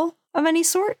struggle of any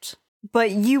sort.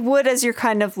 But you would, as you're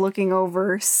kind of looking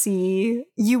over, see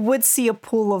a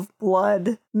pool of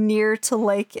blood near to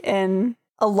like a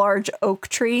large oak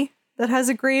tree that has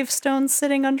a gravestone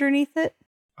sitting underneath it.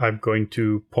 I'm going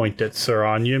to point at Sir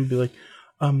Anya and be like,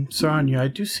 Sir Anya, I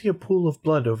do see a pool of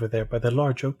blood over there by the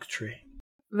large oak tree.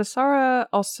 Visara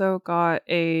also got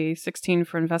a 16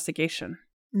 for investigation.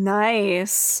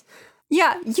 Nice.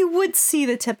 Yeah, you would see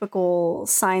the typical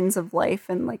signs of life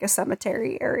in like a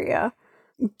cemetery area.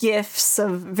 Gifts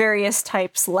of various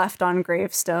types left on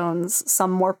gravestones,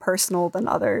 some more personal than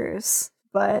others.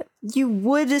 But you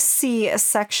would see a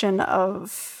section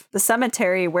of the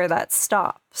cemetery where that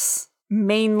stops,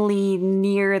 mainly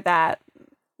near that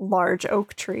large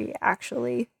oak tree,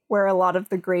 actually, where a lot of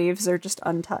the graves are just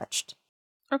untouched.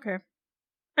 Okay.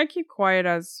 I keep quiet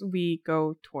as we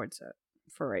go towards it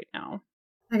for right now.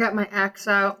 I got my axe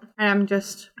out, and I'm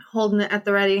just holding it at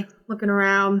the ready, looking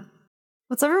around.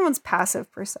 What's everyone's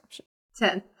passive perception?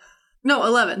 10. No,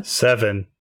 11. 7.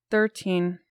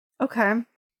 13. Okay.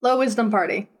 Low wisdom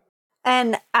party.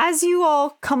 And as you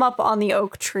all come up on the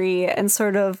oak tree and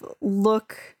sort of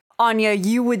look, Anya,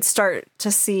 you would start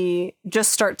to see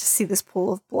this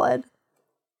pool of blood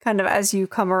kind of as you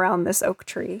come around this oak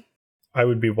tree. I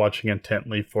would be watching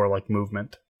intently for like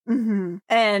movement. Mm-hmm.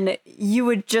 And you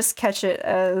would just catch it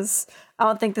as, I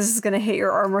don't think this is going to hit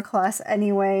your armor class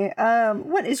anyway.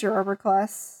 What is your armor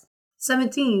class?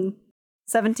 17.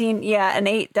 17? Yeah, an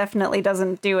 8 definitely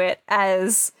doesn't do it,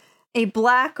 as a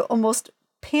black, almost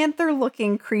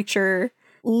panther-looking creature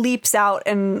leaps out,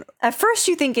 and at first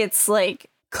you think it's like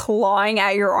clawing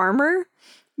at your armor,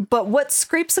 but what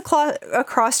scrapes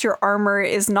across your armor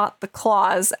is not the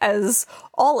claws, as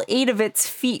all 8 of its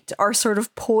feet are sort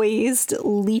of poised,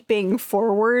 leaping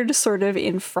forward, sort of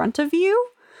in front of you,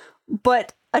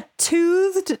 but a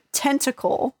toothed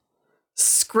tentacle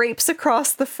scrapes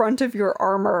across the front of your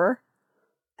armor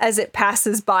as it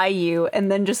passes by you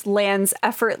and then just lands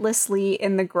effortlessly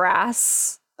in the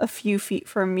grass a few feet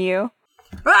from you.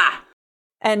 Ah!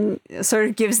 And sort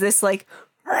of gives this like...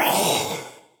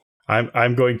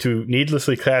 I'm going to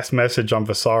needlessly cast message on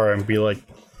Visara and be like,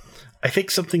 I think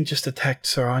something just attacked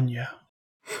Sir Anya.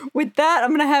 With that,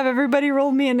 I'm going to have everybody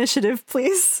roll me initiative,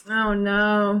 please. Oh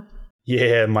no.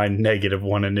 Yeah, my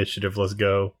 -1 initiative. Let's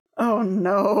go. Oh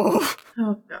no.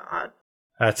 Oh god.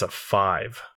 That's a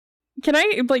 5. Can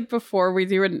I, like, before we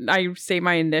do it, I say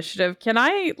my initiative, can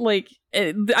I, like,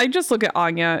 I just look at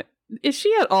Anya. Is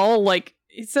she at all, like,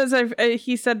 he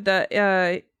said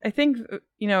that, I think,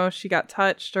 she got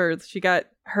touched or she got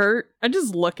hurt. I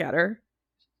just look at her.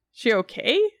 She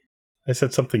okay? I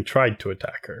said something tried to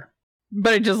attack her.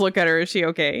 But I just look at her. Is she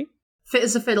okay? Fit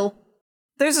as a fiddle.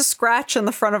 There's a scratch in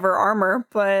the front of her armor,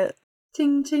 but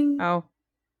Ting ting. Oh.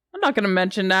 I'm not going to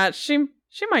mention that. She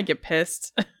might get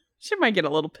pissed. She might get a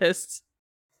little pissed.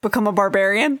 become a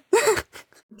barbarian.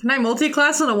 Can I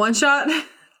multi-class on a one-shot?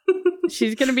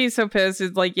 She's going to be so pissed.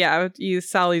 It's like, yeah,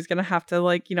 Sally's going to have to,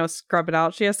 like, scrub it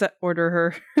out. She has to order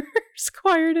her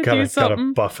squire to do something.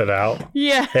 Gotta buff it out.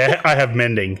 Yeah. I have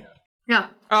mending. Yeah.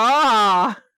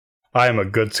 Ah. I am a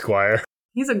good squire.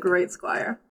 He's a great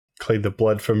squire. Clean the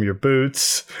blood from your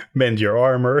boots. Mend your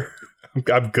armor.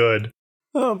 I'm good.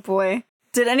 Oh boy.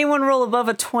 Did anyone roll above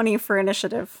a 20 for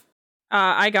initiative?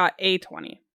 I got a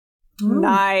 20. Ooh.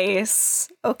 Nice.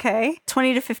 Okay.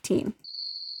 20 to 15.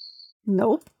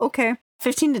 Nope. Okay.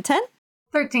 15 to 10?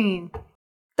 13.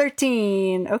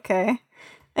 13. Okay.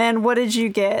 And what did you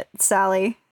get,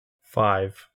 Sally?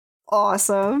 5.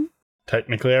 Awesome.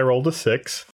 Technically, I rolled a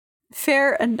 6.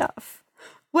 Fair enough.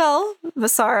 Well,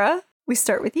 Vasara, we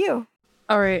start with you.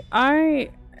 All right.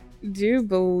 I do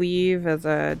believe as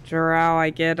a drow I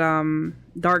get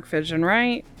dark vision,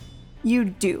 right? You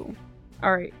do.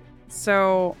 All right.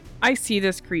 So I see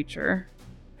this creature,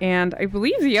 and I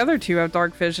believe the other two have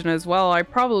dark vision as well.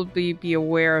 I'd probably be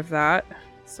aware of that,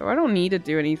 so I don't need to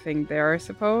do anything there, I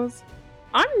suppose.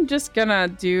 I'm just gonna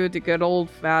do the good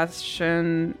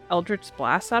old-fashioned Eldritch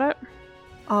Blast at it.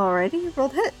 Alrighty,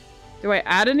 rolled hit. Do I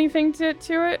add anything to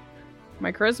it?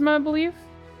 My charisma, I believe?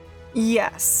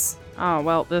 Yes. Oh,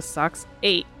 well, this sucks.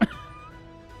 8.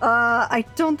 I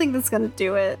don't think that's gonna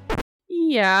do it.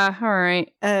 Yeah,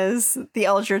 alright. As the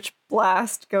Eldritch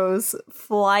Blast goes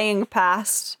flying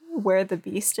past where the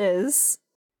beast is.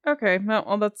 Okay,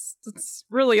 well, that's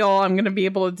really all I'm gonna be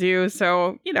able to do,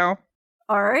 so,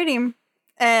 Alrighty.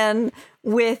 And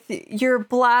with your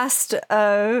blast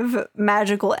of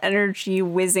magical energy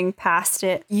whizzing past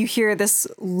it, you hear this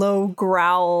low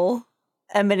growl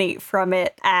emanate from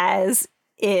it as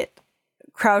it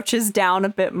crouches down a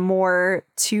bit more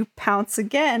to pounce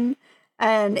again.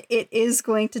 And it is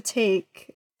going to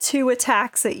take 2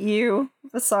 attacks at you,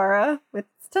 Vasara, with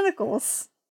its tentacles.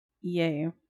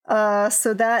 Yay.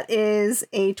 So that is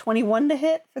a 21 to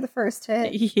hit for the first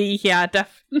hit. Yeah,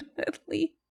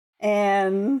 definitely.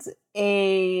 And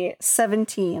a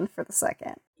 17 for the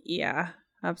second. Yeah,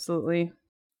 absolutely.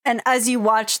 And as you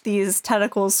watch these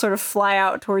tentacles sort of fly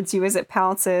out towards you as it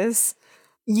pounces,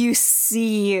 you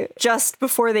see just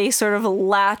before they sort of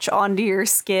latch onto your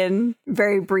skin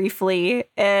very briefly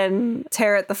and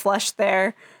tear at the flesh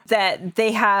there, that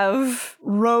they have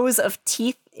rows of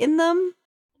teeth in them.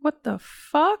 What the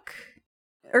fuck?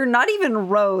 Or not even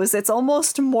rows. It's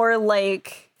almost more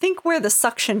like, think where the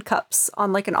suction cups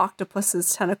on like an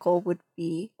octopus's tentacle would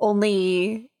be,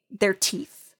 only their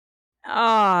teeth.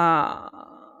 Ah.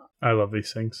 I love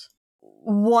these things.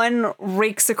 One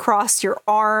rakes across your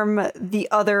arm, the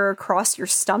other across your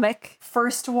stomach.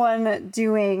 First one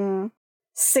doing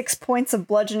 6 points of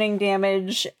bludgeoning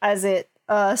damage as it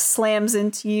slams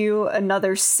into you,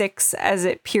 another 6 as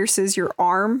it pierces your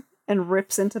arm and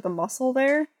rips into the muscle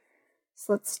there.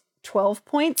 So that's 12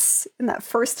 points in that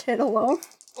first hit alone.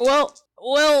 Well,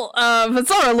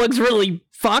 Vasara looks really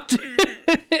fucked.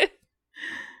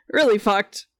 Really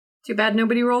fucked. Too bad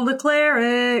nobody rolled a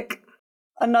cleric.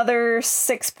 Another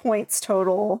 6 points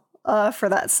total for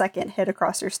that second hit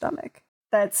across your stomach.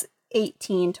 That's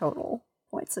 18 total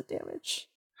points of damage.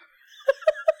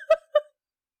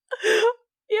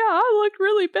 Yeah, I look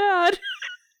really bad.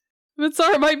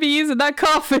 Vasara might be using that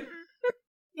coffin.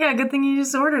 Yeah, good thing you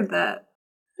just ordered that.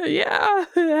 Yeah,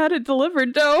 I had it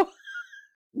delivered, though.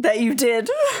 That you did.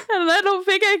 And I don't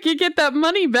think I could get that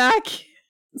money back.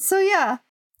 So yeah,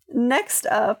 next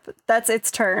up, that's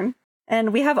its turn.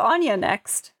 And we have Anya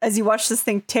next, as you watch this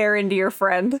thing tear into your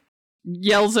friend.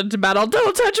 Yells into battle,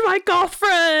 "Don't touch my goth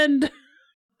friend!"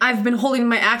 I've been holding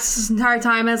my axe this entire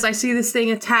time. As I see this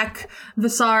thing attack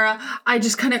Vasara, I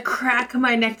just kind of crack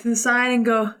my neck to the side and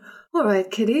go, "All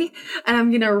right, kitty." And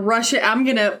I'm going to rush it. I'm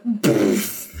going to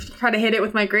try to hit it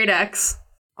with my great axe.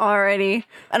 Alrighty.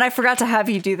 And I forgot to have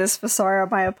you do this,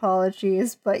 Vasara, my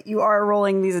apologies, but you are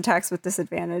rolling these attacks with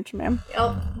disadvantage, ma'am.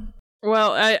 Yep.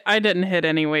 Well, I didn't hit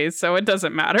anyways, so it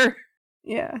doesn't matter.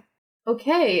 Yeah.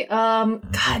 Okay,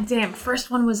 god damn,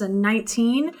 first one was a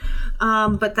 19,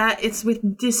 but it's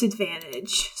with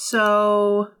disadvantage,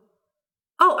 so...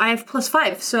 Oh, I have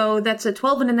 +5, so that's a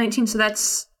 12 and a 19, so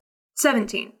that's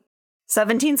 17.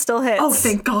 17 still hits. Oh,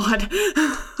 thank God.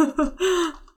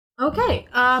 Okay,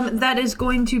 that is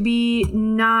going to be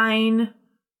 9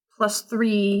 plus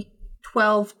 3,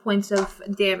 12 points of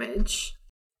damage.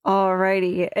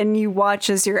 Alrighty, and you watch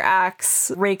as your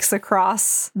axe rakes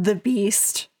across the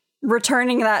beast,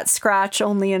 returning that scratch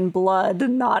only in blood,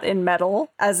 not in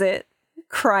metal, as it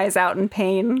cries out in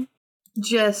pain.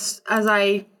 Just as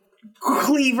I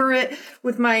cleaver it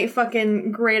with my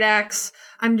fucking great axe,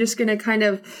 I'm just gonna kind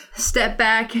of step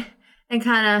back and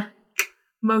kind of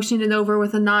motion it over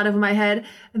with a nod of my head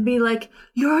and be like,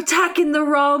 "You're attacking the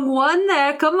wrong one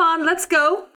there, come on, let's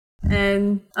go."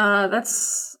 And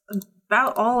that's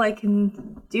about all I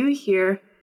can do here.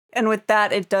 And with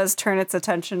that, it does turn its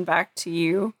attention back to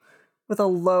you with a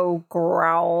low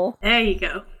growl. There you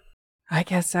go. I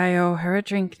guess I owe her a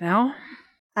drink now.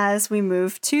 As we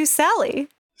move to Sally.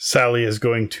 Sally is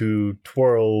going to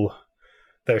twirl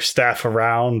their staff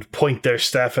around, point their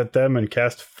staff at them, and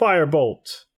cast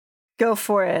Firebolt. Go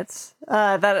for it.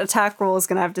 That attack roll is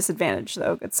going to have disadvantage,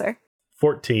 though, good sir.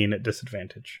 14 at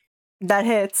disadvantage. That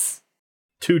hits.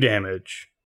 2 damage.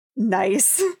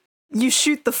 Nice. You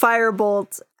shoot the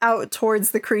firebolt out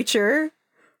towards the creature,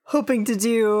 hoping to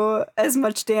do as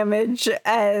much damage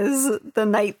as the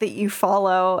knight that you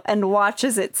follow, and watch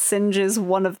as it singes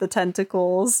one of the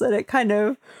tentacles, and it kind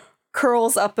of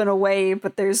curls up and away,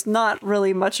 but there's not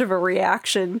really much of a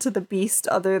reaction to the beast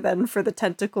other than for the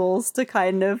tentacles to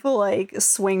kind of like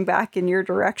swing back in your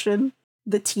direction.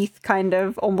 The teeth kind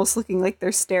of almost looking like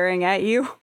they're staring at you.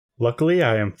 Luckily,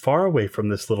 I am far away from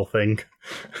this little thing,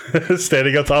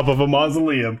 standing on top of a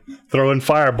mausoleum, throwing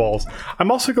fireballs. I'm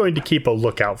also going to keep a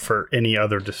lookout for any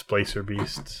other displacer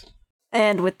beasts.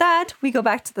 And with that, we go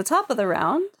back to the top of the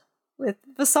round with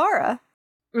Visara.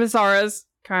 Visara's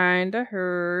kinda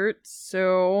hurt,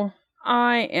 so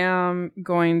I am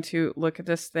going to look at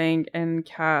this thing and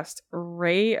cast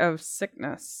Ray of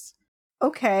Sickness.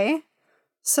 Okay.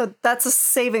 So that's a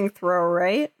saving throw,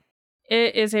 right?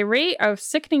 It is a ray of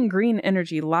sickening green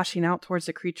energy lashing out towards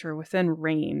the creature within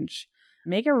range.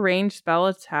 Make a ranged spell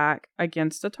attack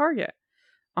against a target.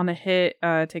 On a hit,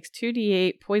 it takes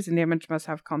 2d8 poison damage, must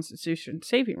have Constitution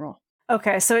saving roll.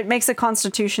 Okay, so it makes a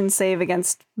Constitution save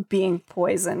against being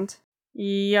poisoned.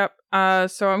 Yep.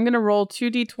 So I'm going to roll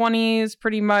 2d20s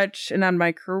pretty much, and on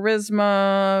my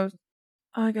charisma,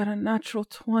 I got a natural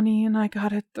 20 and I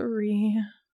got a 3.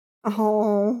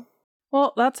 Oh.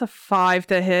 Well, that's a 5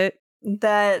 to hit.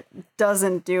 That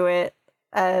doesn't do it,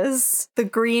 as the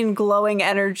green glowing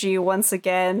energy once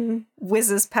again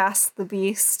whizzes past the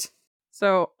beast.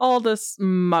 So all this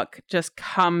muck just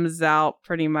comes out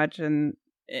pretty much and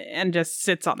just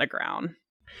sits on the ground.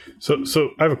 So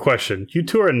I have a question. You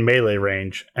two are in melee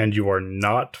range, and you are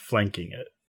not flanking it.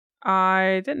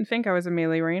 I didn't think I was in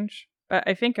melee range, but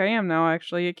I think I am now,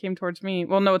 actually. It came towards me.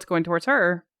 Well, no, it's going towards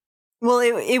her. Well,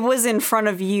 it was in front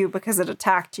of you because it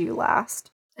attacked you last.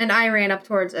 And I ran up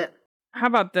towards it. How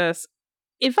about this?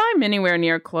 If I'm anywhere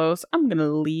near close, I'm going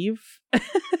to leave.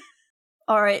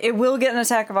 All right, it will get an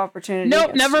attack of opportunity.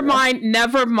 Nope, never mind.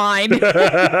 Never mind.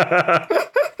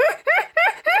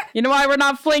 You know why we're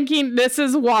not flanking? This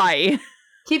is why.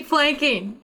 Keep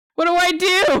flanking. What do I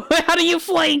do? How do you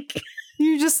flank?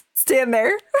 You just stand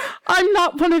there. I'm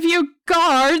not one of you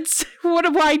guards. What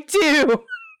do I do?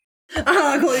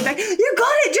 Going back. You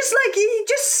got it. You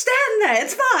just stand there.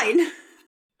 It's fine.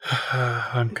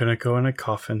 I'm gonna go in a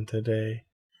coffin today.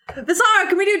 Visara,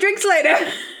 can we do drinks later?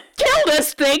 Kill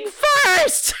this thing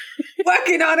first!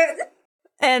 Working on it.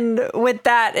 And with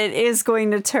that, it is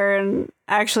going to turn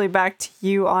actually back to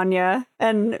you, Anya.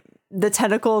 And the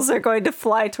tentacles are going to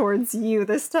fly towards you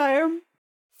this time.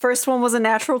 First one was a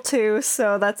natural 2,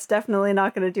 so that's definitely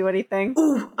not going to do anything.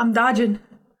 Ooh, I'm dodging.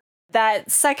 That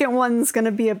second one's going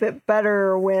to be a bit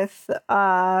better with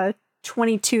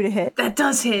 22 to hit. That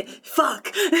does hit.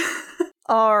 Fuck.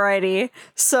 Alrighty.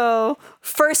 So,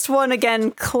 first one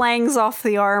again clangs off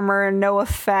the armor, no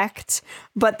effect.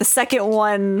 But the second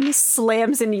one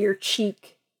slams into your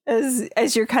cheek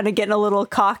as you're kind of getting a little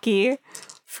cocky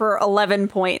for 11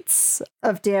 points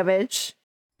of damage.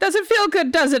 Doesn't feel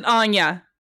good, does it, Anya?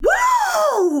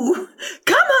 Whoa!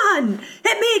 Come on!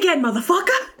 Hit me again,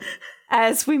 motherfucker!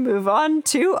 As we move on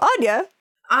to Anya.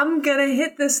 I'm gonna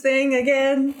hit this thing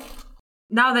again.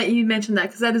 Now that you mentioned that,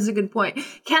 because that is a good point.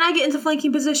 Can I get into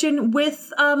flanking position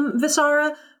with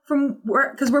Visara from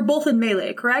where? Because we're both in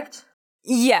melee, correct?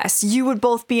 Yes, you would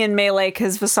both be in melee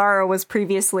because Visara was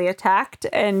previously attacked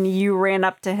and you ran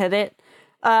up to hit it.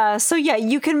 So yeah,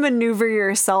 you can maneuver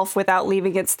yourself without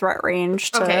leaving its threat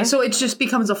range. Okay, so it just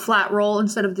becomes a flat roll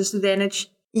instead of disadvantage.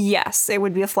 Yes, it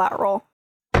would be a flat roll.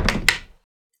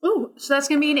 Ooh, so that's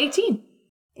going to be an 18.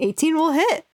 18 will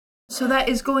hit. So that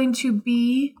is going to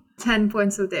be 10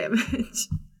 points of damage.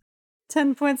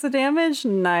 10 points of damage?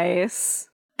 Nice.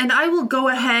 And I will go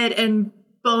ahead and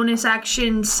bonus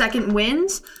action second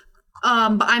winds.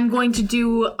 But I'm going to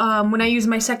do, when I use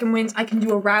my second winds, I can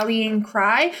do a rallying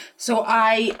cry. So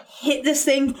I hit this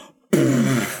thing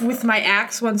with my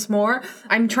axe once more.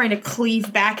 I'm trying to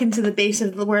cleave back into the base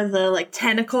of where the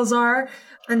tentacles are.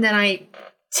 And then I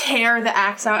tear the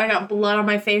axe out. I got blood on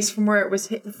my face from where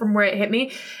it hit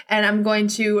me, and I'm going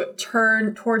to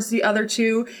turn towards the other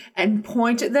two and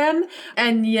point at them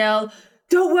and yell,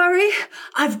 "Don't worry,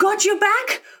 I've got your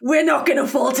back. We're not gonna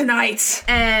fall tonight."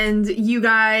 And you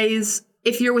guys,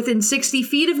 if you're within 60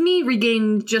 feet of me,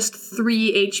 regain just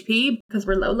 3 HP because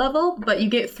we're low level, but you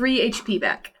get 3 HP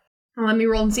back. Let me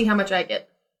roll and see how much I get.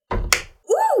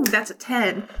 Ooh, that's a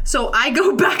 10. So I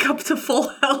go back up to full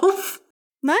health.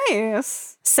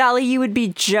 Nice. Sally, you would be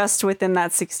just within that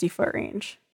 60-foot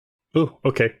range. Ooh,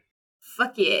 okay.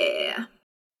 Fuck yeah.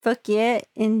 Fuck yeah,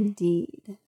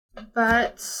 indeed.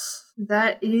 But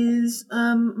that is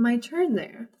my turn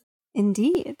there.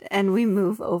 Indeed. And we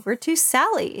move over to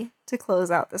Sally to close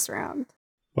out this round.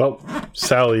 Well,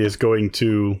 Sally is going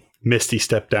to Misty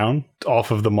step down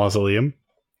off of the mausoleum.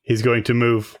 He's going to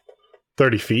move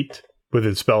 30 feet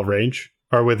within spell range,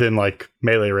 or within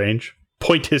melee range.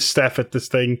 Point his staff at this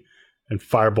thing and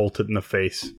firebolt it in the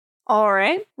face. All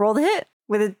right. Roll the hit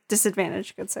with a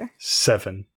disadvantage, good sir.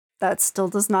 7. That still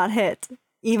does not hit.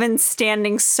 Even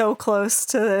standing so close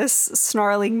to this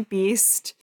snarling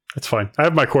beast. That's fine. I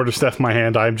have my quarterstaff in my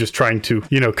hand. I'm just trying to,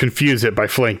 confuse it by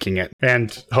flanking it.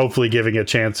 And hopefully giving a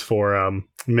chance for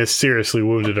Miss Seriously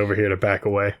Wounded over here to back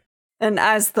away. And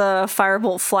as the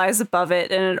firebolt flies above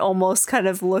it and it almost kind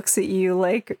of looks at you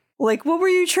like what were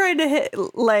you trying to hit?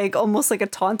 Almost like a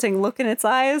taunting look in its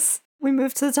eyes. We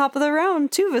move to the top of the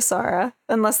round to Visara.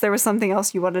 Unless there was something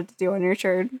else you wanted to do on your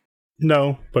turn.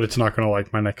 No, but it's not going to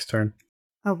like my next turn.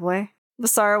 Oh boy.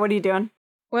 Visara, what are you doing?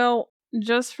 Well,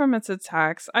 just from its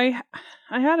attacks, I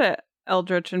had a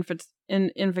Eldritch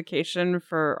Invocation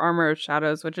for Armor of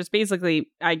Shadows, which is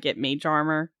basically I get mage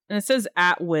armor. And it says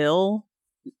at will.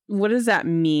 What does that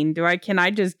mean? Can I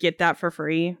just get that for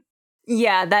free?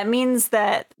 Yeah, that means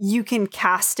that you can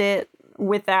cast it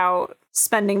without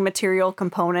spending material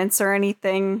components or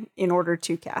anything in order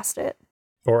to cast it.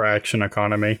 Or action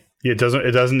economy. It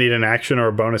doesn't need an action or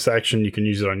a bonus action. You can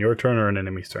use it on your turn or an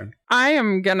enemy's turn. I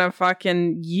am gonna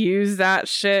fucking use that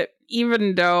shit,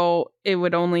 even though it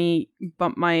would only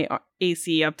bump my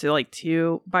AC up to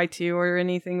 2 by 2 or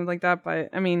anything like that. But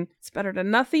I mean, it's better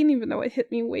than nothing, even though it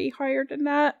hit me way higher than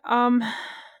that. I'm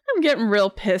getting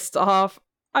real pissed off.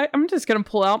 I'm just gonna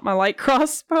pull out my light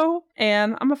crossbow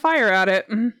and I'm gonna fire at it.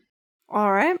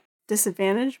 All right.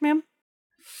 Disadvantage, ma'am?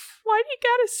 Why do you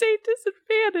gotta say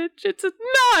disadvantage? It's a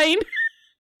 9!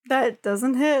 That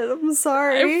doesn't hit. I'm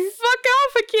sorry. Fuck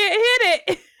off, I can't hit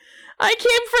it! I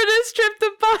came for this trip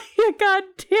to buy a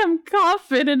goddamn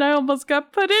coffin and I almost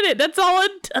got put in it. That's all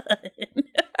I've done.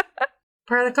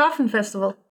 Part of the coffin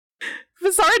festival.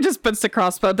 Visara just puts the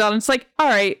crossbow down and it's like,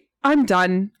 alright, I'm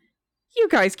done. You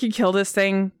guys can kill this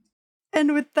thing.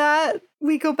 And with that,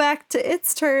 we go back to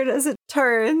its turn as it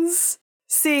turns.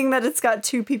 Seeing that it's got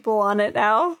 2 people on it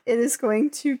now, it is going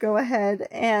to go ahead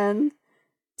and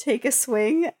take a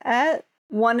swing at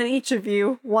one at each of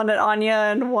you. One at Anya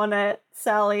and one at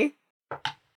Sally.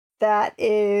 That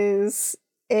is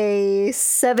a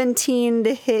 17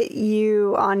 to hit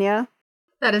you, Anya.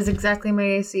 That is exactly my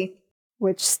AC.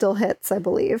 Which still hits, I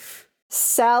believe.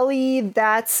 Sally,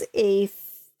 that's a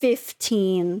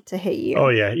 15 to hit you. Oh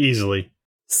yeah, easily.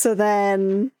 So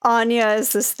then, Anya,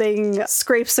 as this thing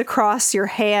scrapes across your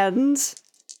hand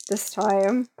this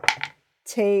time,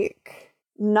 take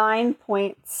 9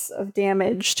 points of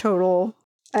damage total.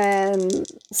 And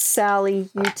Sally,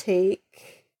 you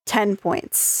take 10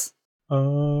 points.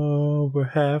 Oh, we're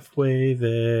halfway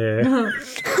there.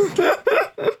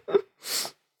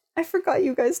 I forgot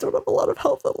you guys don't have a lot of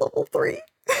health at level 3.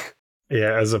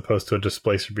 Yeah, as opposed to a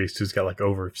Displacer Beast who's got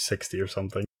over 60 or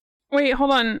something. Wait,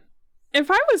 hold on. If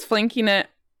I was flanking it,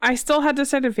 I still had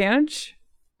disadvantage?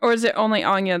 Or is it only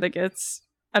Anya that gets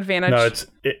advantage?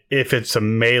 No, if it's a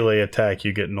melee attack,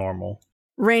 you get normal.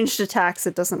 Ranged attacks,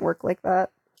 it doesn't work like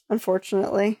that,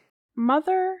 unfortunately.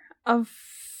 Mother of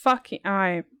fucking...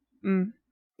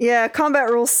 Yeah, combat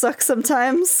rules suck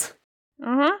sometimes.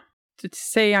 Uh-huh. To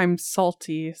say I'm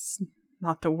salty is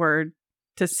not the word.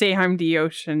 To say I'm the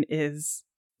ocean is.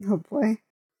 Oh boy.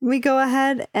 We go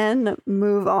ahead and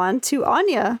move on to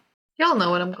Anya. Y'all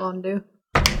know what I'm gonna do.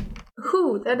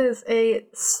 Ooh, that is a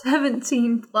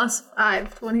 17 plus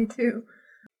 5, 22.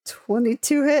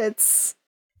 22 hits.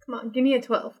 Come on, give me a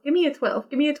 12. Give me a 12.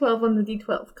 Give me a 12 on the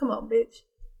d12. Come on, bitch.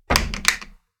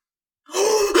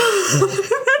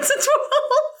 That's a 12!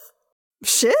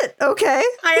 Shit, okay.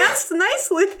 I asked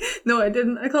nicely. No, I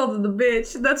didn't. I called it a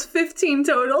bitch. That's 15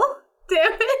 total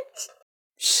damage.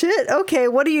 Shit, okay.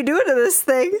 What are you doing to this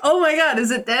thing? Oh my god, is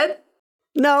it dead?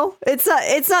 No, it's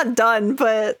not done,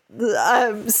 but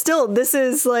still, this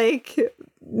is like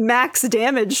max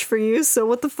damage for you, so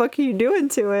what the fuck are you doing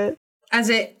to it? As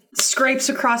it scrapes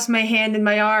across my hand and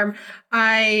my arm,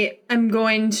 I am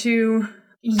going to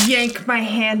yank my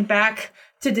hand back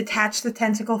to detach the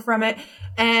tentacle from it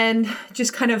and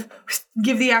just kind of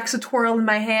give the axe a twirl in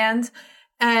my hand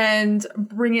and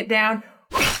bring it down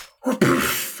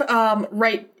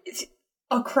right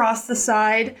across the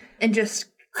side and just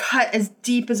cut as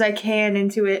deep as I can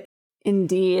into it.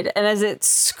 Indeed. And as it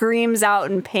screams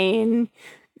out in pain,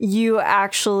 you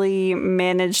actually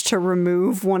manage to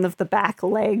remove one of the back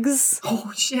legs.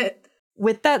 Oh, shit.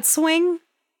 With that swing,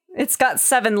 it's got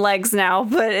 7 legs now,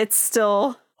 but it's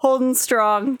still holding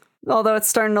strong, although it's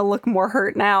starting to look more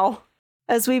hurt now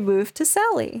as we move to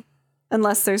Sally.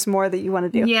 Unless there's more that you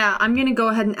want to do. Yeah, I'm going to go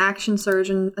ahead and action surge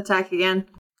and attack again.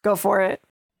 Go for it.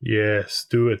 Yes,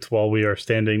 do it while we are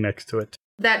standing next to it.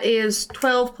 That is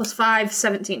 12 plus 5,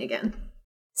 17 again.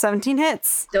 17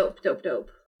 hits. Dope, dope, dope.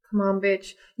 Come on,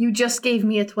 bitch. You just gave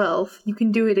me a 12. You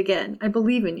can do it again. I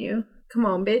believe in you. Come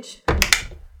on, bitch.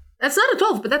 That's not a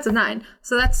 12, but that's a 9.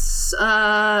 So that's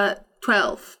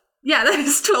 12. Yeah, that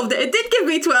is 12. It did give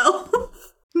me 12.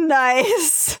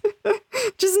 Nice.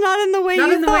 Just not in the way not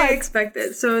you in the thought. way I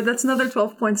expected. So that's another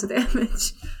 12 points of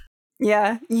damage.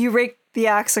 Yeah, you rake the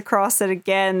axe across it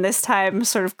again, this time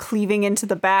sort of cleaving into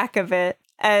the back of it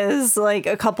as like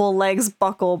a couple legs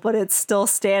buckle, but it's still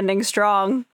standing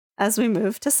strong as we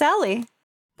move to Sally.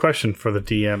 Question for the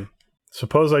DM.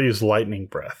 Suppose I use lightning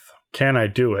breath. Can I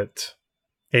do it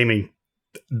aiming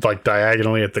like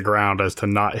diagonally at the ground as to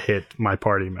not hit my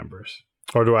party members?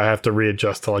 Or do I have to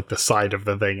readjust to like the side of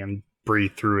the thing and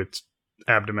breathe through its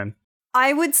abdomen?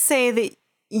 I would say that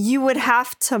you would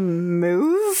have to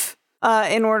move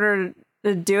in order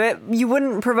to do it. You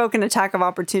wouldn't provoke an attack of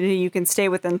opportunity. You can stay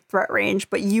within threat range,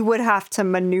 but you would have to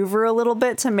maneuver a little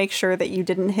bit to make sure that you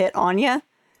didn't hit Anya.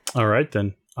 All right,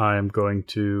 then. I am going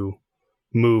to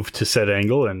move to said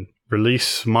angle and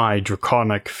release my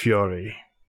Draconic Fury.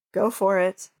 Go for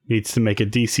it. Needs to make a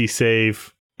DC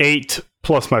save 8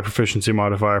 plus my proficiency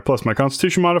modifier plus my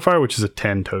constitution modifier, which is a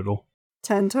 10 total.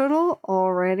 10 total?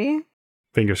 Alrighty.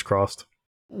 Fingers crossed.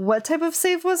 What type of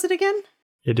save was it again?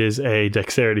 It is a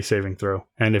dexterity saving throw.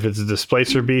 And if it's a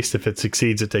displacer beast, if it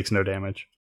succeeds, it takes no damage.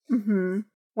 Mm-hmm.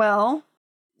 Well,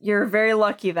 you're very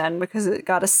lucky then because it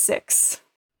got a 6.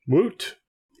 Woot!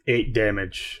 8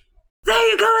 damage. There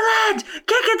you go, lad! Kick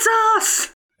its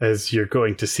ass! As you're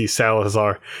going to see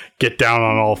Salazar get down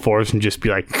on all fours and just be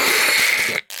like...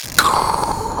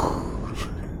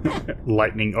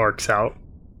 Lightning arcs out.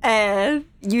 And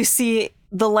you see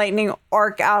the lightning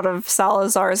arc out of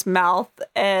Salazar's mouth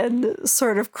and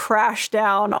sort of crash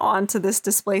down onto this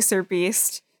displacer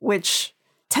beast, which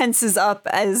tenses up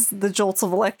as the jolts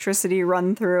of electricity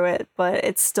run through it, but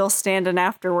it's still standing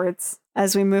afterwards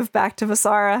as we move back to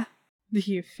Visara. Do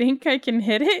you think I can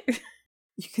hit it?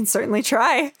 You can certainly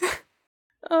try.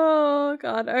 Oh,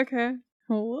 God. Okay.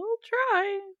 We'll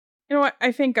try. You know what?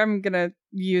 I think I'm gonna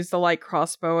use the light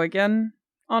crossbow again,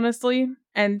 honestly,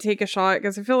 and take a shot,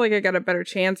 because I feel like I got a better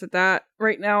chance at that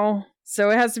right now. So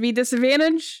it has to be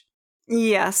disadvantage?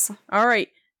 Yes. All right.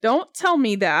 Don't tell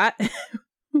me that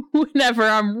whenever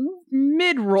I'm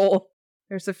mid-roll.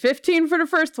 There's a 15 for the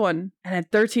first one, and a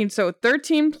 13. So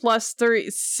 13 plus 3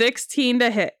 is 16 to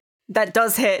hit. That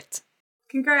does hit.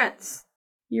 Congrats.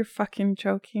 You're fucking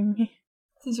joking me.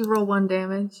 Did you roll 1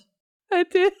 damage? I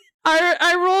did.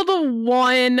 I rolled a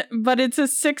 1, but it's a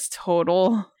 6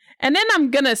 total. And then I'm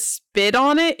gonna spit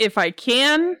on it if I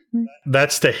can.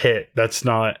 That's the hit. That's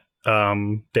not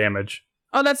damage.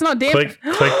 Oh, that's not damage.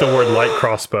 Click the word light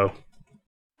crossbow.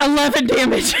 11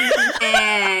 damage.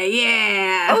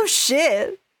 Yeah. Oh,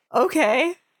 shit.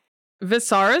 Okay.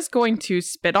 Visara's going to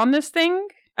spit on this thing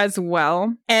as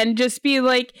well and just be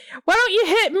like, why don't you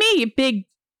hit me, you big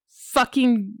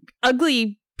fucking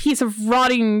ugly piece of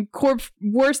rotting corpse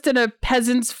worse than a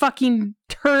peasant's fucking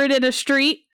turd in a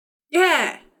street?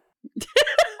 Yeah.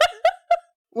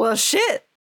 Well, shit.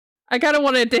 I kind of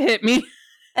wanted it to hit me.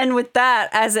 And with that,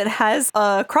 as it has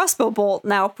a crossbow bolt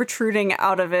now protruding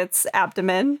out of its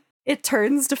abdomen, it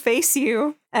turns to face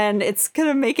you, and it's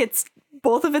gonna make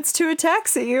both of its 2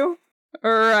 attacks at you.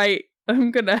 All right,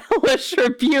 I'm gonna hellish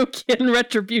rebuke in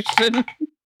retribution.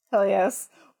 Hell yes.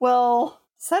 Well,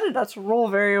 decided not to roll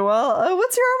very well.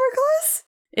 What's your armor class?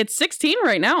 It's 16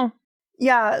 right now.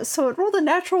 Yeah, so it rolled a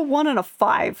natural 1 and a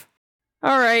 5.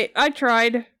 All right, I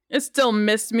tried. It still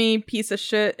missed me, piece of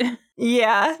shit.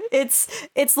 Yeah,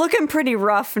 it's looking pretty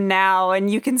rough now, and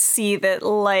you can see that,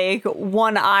 like,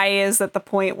 one eye is at the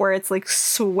point where it's, like,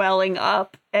 swelling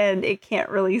up, and it can't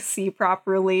really see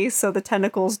properly, so the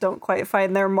tentacles don't quite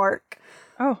find their mark.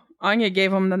 Oh, Anya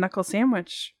gave him the knuckle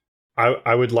sandwich.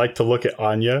 I would like to look at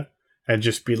Anya and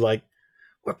just be like,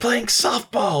 we're playing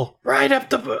softball right up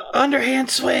the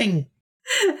underhand swing.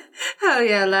 Hell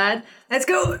yeah, lad. Let's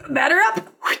go. Batter up.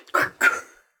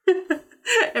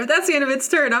 If that's the end of its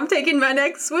turn, I'm taking my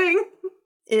next swing.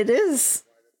 It is.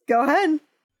 Go ahead.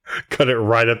 Cut it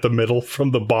right at the middle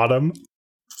from the bottom.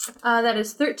 That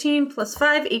is 13 plus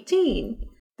 5, 18.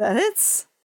 That hits.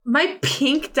 My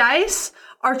pink dice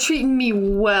are treating me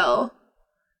well.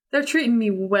 They're treating me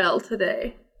well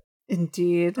today.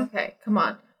 Indeed. Okay, come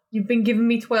on. You've been giving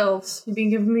me 12s. You've been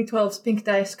giving me 12s, pink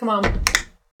dice. Come on.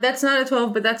 That's not a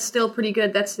 12, but that's still pretty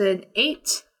good. That's an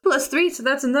 8 plus 3, so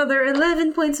that's another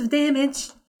 11 points of damage.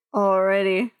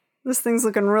 Alrighty. This thing's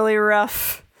looking really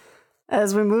rough.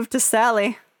 As we move to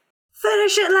Sally.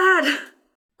 Finish it, lad!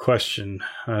 Question.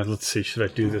 Let's see, should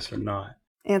I do this or not?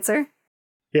 Answer.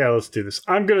 Yeah, let's do this.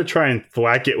 I'm going to try and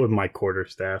thwack it with my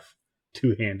quarterstaff.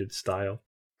 Two-handed style.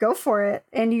 Go for it.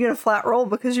 And you get a flat roll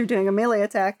because you're doing a melee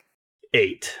attack.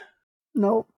 8.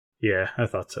 Nope. Yeah, I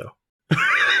thought so.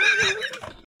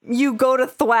 You go to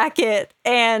thwack it,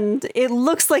 and it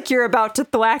looks like you're about to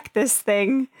thwack this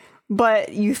thing,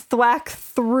 but you thwack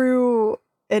through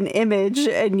an image,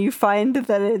 and you find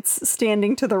that it's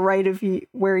standing to the right of you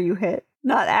where you hit,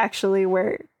 not actually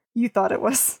where you thought it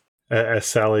was. As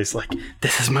Sally's like,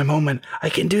 this is my moment. I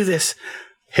can do this.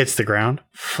 Hits the ground.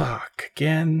 Fuck,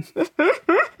 again.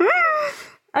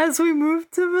 As we move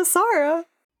to Visara.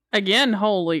 Again,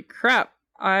 holy crap.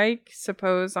 I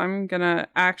suppose I'm gonna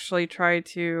actually try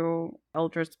to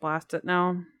Eldritch Blast it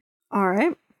now.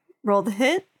 Alright. Roll the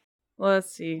hit.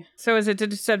 Let's see. So is it to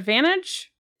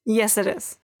disadvantage? Yes, it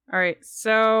is. Alright,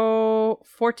 so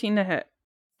 14 to hit.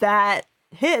 That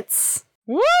hits.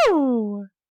 Woo!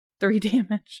 3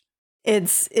 damage.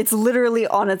 It's literally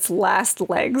on its last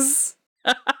legs.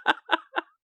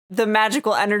 The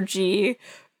magical energy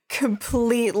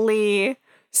completely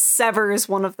severs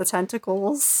one of the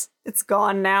tentacles. It's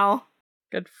gone now.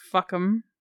 Good fuck 'em.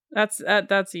 That's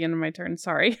the end of my turn,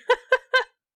 sorry.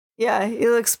 Yeah, it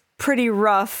looks pretty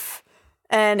rough,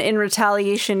 and in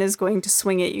retaliation is going to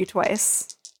swing at you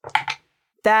twice.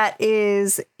 That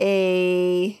is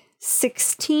a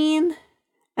 16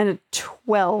 and a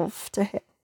 12 to hit.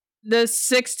 The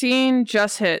 16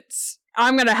 just hits.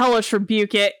 I'm gonna hellish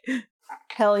rebuke it.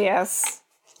 Hell yes.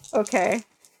 Okay.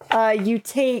 You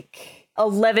take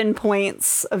 11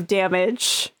 points of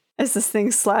damage as this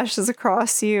thing slashes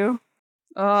across you.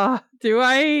 Do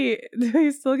I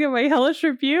still get my hellish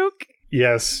rebuke?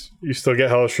 Yes, you still get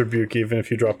Hellish Rebuke even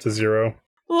if you drop to 0.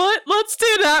 Let's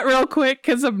do that real quick,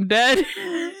 because I'm dead.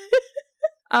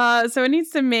 So it needs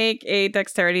to make a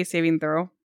dexterity saving throw.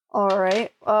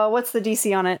 Alright. What's the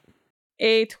DC on it?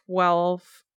 A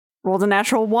 12. Rolled a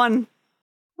natural 1.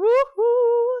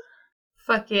 Woohoo!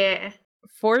 Fuck yeah.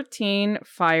 14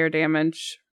 fire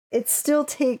damage. It still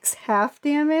takes half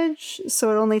damage,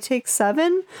 so it only takes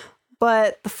 7,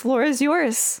 but the floor is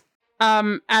yours.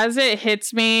 As it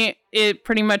hits me, it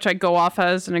pretty much I go off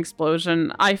as an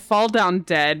explosion. I fall down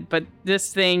dead, but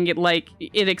this thing,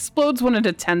 it explodes one of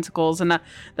the tentacles, and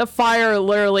the fire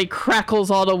literally crackles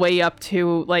all the way up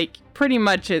to, pretty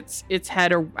much its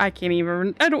head, or I don't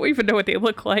even know what they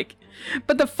look like.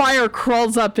 But the fire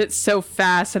crawls up it so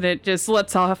fast, and it just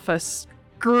lets off a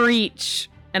screech,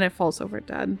 and it falls over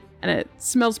dead. And it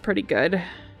smells pretty good.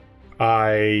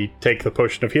 I take the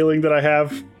potion of healing that I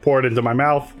have, pour it into my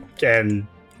mouth, and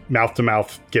mouth to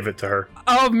mouth give it to her.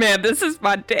 Oh man, this is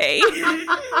my day.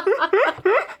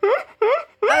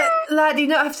 Lad, you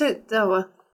don't have to... Oh,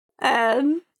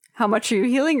 And how much are you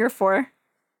healing her for,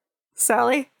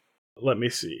 Sally? Let me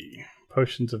see.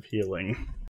 Potions of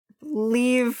healing.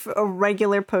 Leave a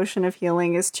regular potion of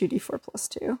healing is 2d4 plus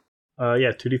 2.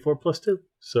 Yeah, 2d4 plus 2.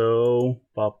 So,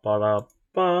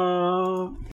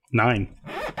 9.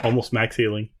 Almost max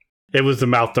healing. It was the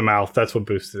mouth to mouth. That's what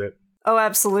boosted it. Oh,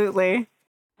 absolutely.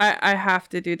 I have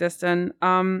to do this then.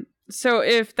 So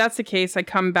if that's the case, I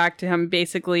come back to him,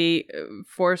 basically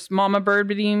force Mama Bird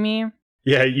to me.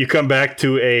 Yeah, you come back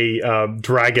to a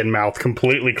dragon mouth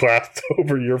completely clasped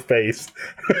over your face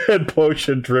and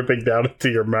potion dripping down into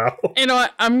your mouth. You know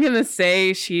what? I'm going to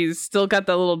say she's still got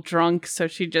that little drunk, so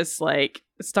she just like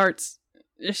starts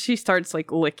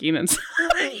like licking and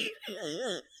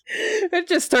it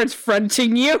just starts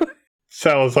fronting you.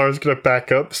 Salazar's gonna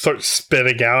back up, start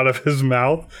spitting out of his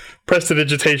mouth.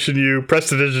 Prestidigitation you,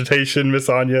 prestidigitation Miss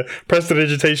Anya,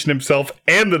 prestidigitation himself,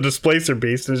 and the displacer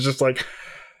beast is just like...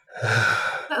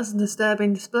 That was a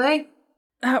disturbing display.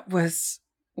 That was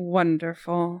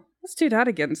wonderful. Let's do that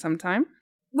again sometime.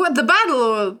 What, the battle?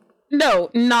 Or... No,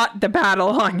 not the battle,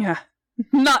 Anya.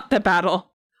 Not the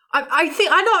battle. I think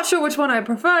I'm not sure which one I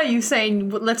prefer. You saying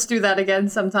let's do that again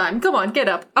sometime. Come on, get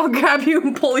up. I'll grab you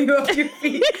and pull you up your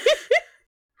feet.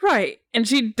 Right. And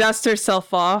she dusts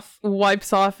herself off,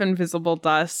 wipes off invisible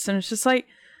dust, and it's just like,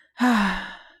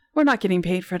 we're not getting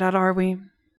paid for that, are we?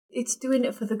 It's doing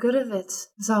it for the good of it,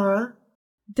 Zara.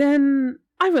 Then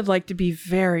I would like to be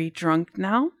very drunk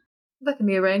now. That can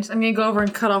be arranged. I'm gonna go over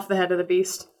and cut off the head of the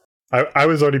beast. I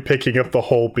was already picking up the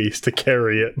whole beast to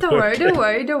carry it. Don't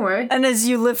worry. And as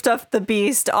you lift up the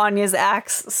beast, Anya's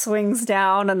axe swings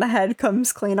down and the head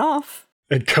comes clean off.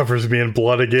 It covers me in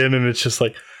blood again, and it's just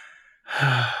like...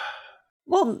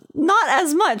 Well, not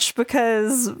as much,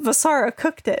 because Vasara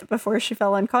cooked it before she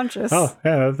fell unconscious. Oh,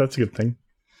 yeah, that's a good thing.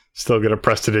 Still gonna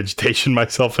prestidigitation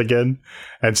myself again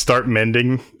and start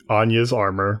mending Anya's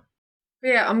armor.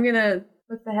 Yeah, I'm gonna,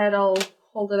 with the head, I'll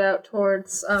hold it out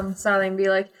towards Sally and be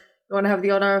like, you want to have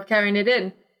the honor of carrying it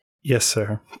in? Yes,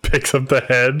 sir. Picks up the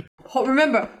head.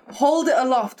 Remember, hold it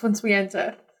aloft once we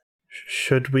enter.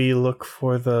 Should we look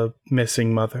for the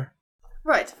missing mother?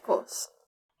 Right, of course.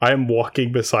 I am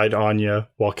walking beside Anya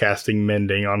while casting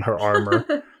mending on her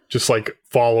armor. Just like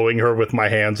following her with my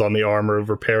hands on the armor,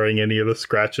 repairing any of the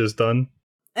scratches done.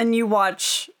 And you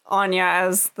watch Anya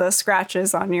as the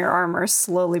scratches on your armor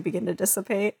slowly begin to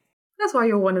dissipate. That's why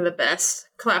you're one of the best.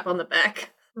 Clap on the back.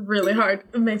 Really hard.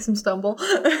 It makes him stumble.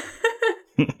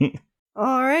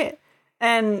 All right.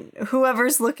 And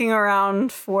whoever's looking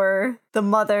around for the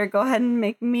mother, go ahead and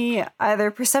make me either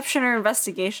perception or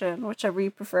investigation, whichever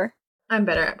you prefer. I'm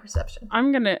better at perception.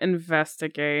 I'm going to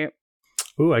investigate.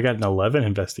 Ooh, I got an 11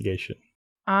 investigation.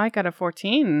 I got a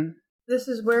 14. This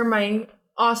is where my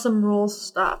awesome rolls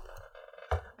stop.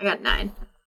 I got 9.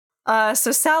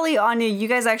 So Sally, Anya, you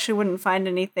guys actually wouldn't find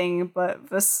anything, but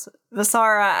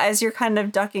Vasara, as you're kind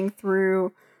of ducking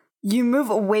through, you move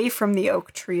away from the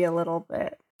oak tree a little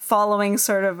bit, following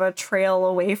sort of a trail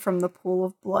away from the pool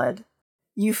of blood.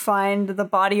 You find the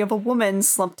body of a woman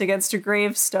slumped against a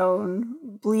gravestone,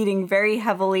 bleeding very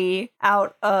heavily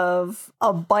out of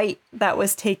a bite that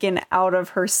was taken out of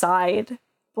her side,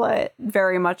 but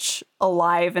very much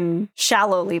alive and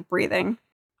shallowly breathing.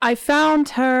 I found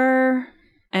her,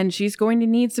 and she's going to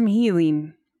need some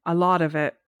healing. A lot of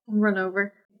it. I'll run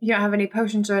over. You don't have any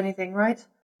potions or anything, right?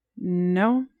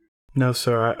 No? No,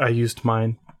 sir, I used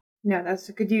mine. No, that's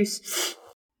a good use.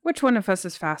 Which one of us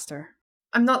is faster?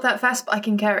 I'm not that fast, but I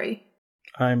can carry.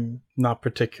 I'm not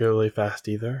particularly fast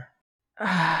either.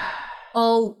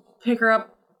 I'll pick her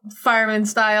up, fireman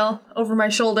style, over my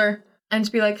shoulder, and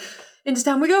just be like, into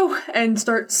town we go, and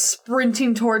start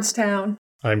sprinting towards town.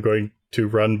 I'm going to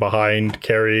run behind,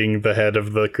 carrying the head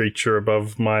of the creature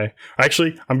above my...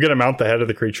 Actually, I'm going to mount the head of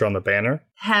the creature on the banner.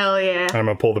 Hell yeah. I'm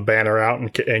going to pull the banner out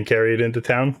and carry it into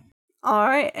town. All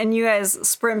right, and you guys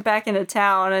sprint back into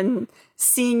town, and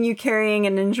seeing you carrying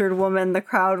an injured woman, the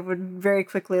crowd would very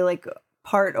quickly, like,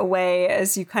 part away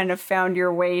as you kind of found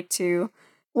your way to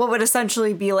what would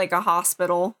essentially be like a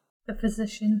hospital. The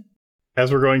physician.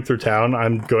 As we're going through town,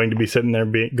 I'm going to be sitting there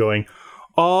going,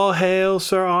 "All hail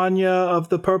Sir Anya of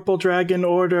the Purple Dragon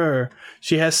Order.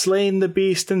 She has slain the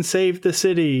beast and saved the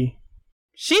city."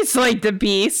 She slayed the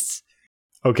beast!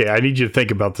 Okay, I need you to think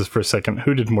about this for a second.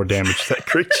 Who did more damage to that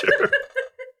creature?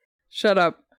 Shut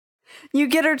up. You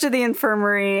get her to the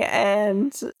infirmary,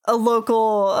 and a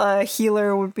local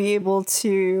healer would be able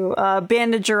to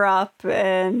bandage her up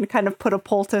and kind of put a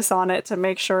poultice on it to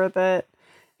make sure that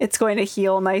it's going to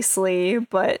heal nicely,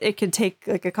 but it could take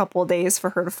like a couple of days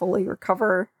for her to fully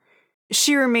recover.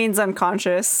 She remains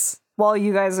unconscious while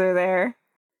you guys are there.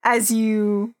 As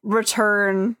you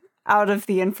return out of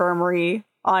the infirmary,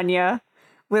 Anya,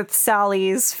 with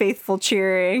Sally's faithful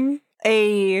cheering,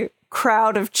 a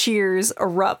crowd of cheers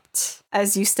erupt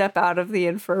as you step out of the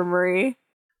infirmary.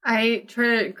 I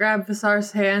try to grab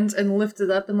Vasar's hands and lift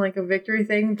it up in like a victory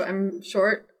thing, but I'm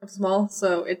short, I'm small,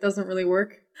 so it doesn't really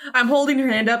work. I'm holding her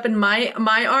hand up and my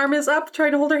arm is up,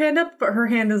 trying to hold her hand up, but her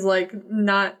hand is like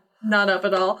not up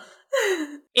at all.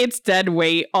 It's dead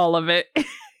weight, all of it.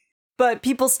 But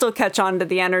people still catch on to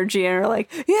the energy and are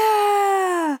like,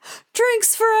 yeah,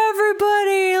 drinks for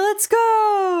everybody. Let's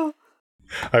go.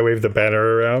 I wave the banner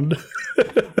around.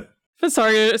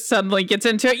 Visaria suddenly gets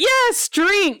into it. Yes,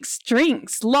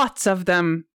 drinks, lots of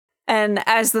them. And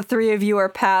as the three of you are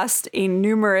passed a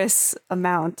numerous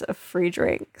amount of free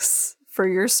drinks for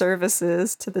your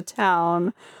services to the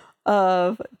town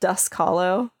of Dusk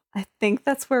Hollow, I think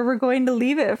that's where we're going to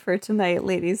leave it for tonight,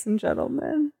 ladies and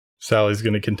gentlemen. Sally's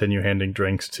going to continue handing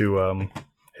drinks to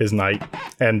his knight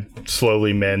and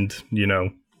slowly mend,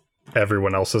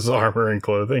 everyone else's armor and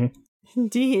clothing.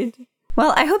 Indeed.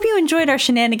 Well, I hope you enjoyed our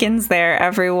shenanigans there,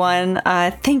 everyone.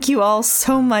 Thank you all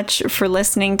so much for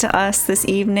listening to us this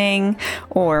evening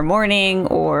or morning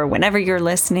or whenever you're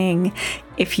listening.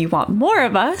 If you want more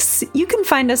of us, you can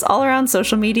find us all around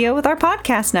social media with our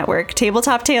podcast network,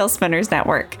 Tabletop Tailspinners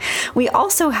Network. We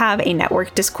also have a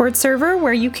network Discord server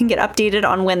where you can get updated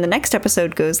on when the next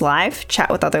episode goes live, chat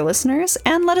with other listeners,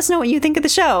 and let us know what you think of the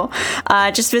show.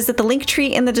 Just visit the link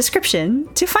tree in the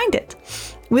description to find it.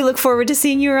 We look forward to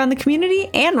seeing you around the community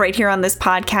and right here on this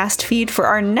podcast feed for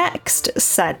our next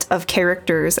set of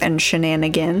characters and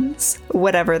shenanigans,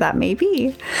 whatever that may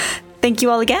be. Thank you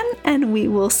all again, and we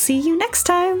will see you next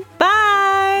time.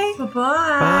 Bye! Bye-bye.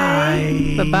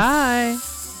 Bye. Bye-bye.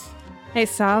 Hey,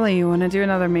 Sally, you want to do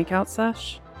another makeout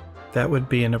sesh? That would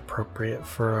be inappropriate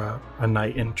for a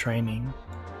knight in training.